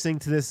you're listening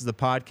to this as a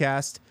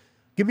podcast,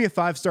 give me a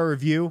 5-star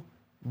review.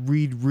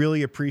 We'd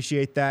really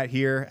appreciate that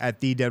here at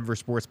the Denver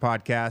Sports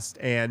Podcast.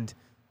 And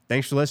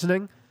thanks for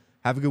listening.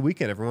 Have a good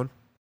weekend, everyone.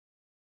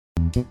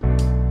 We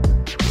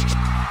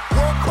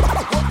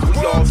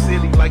all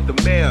silly like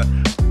the mayor.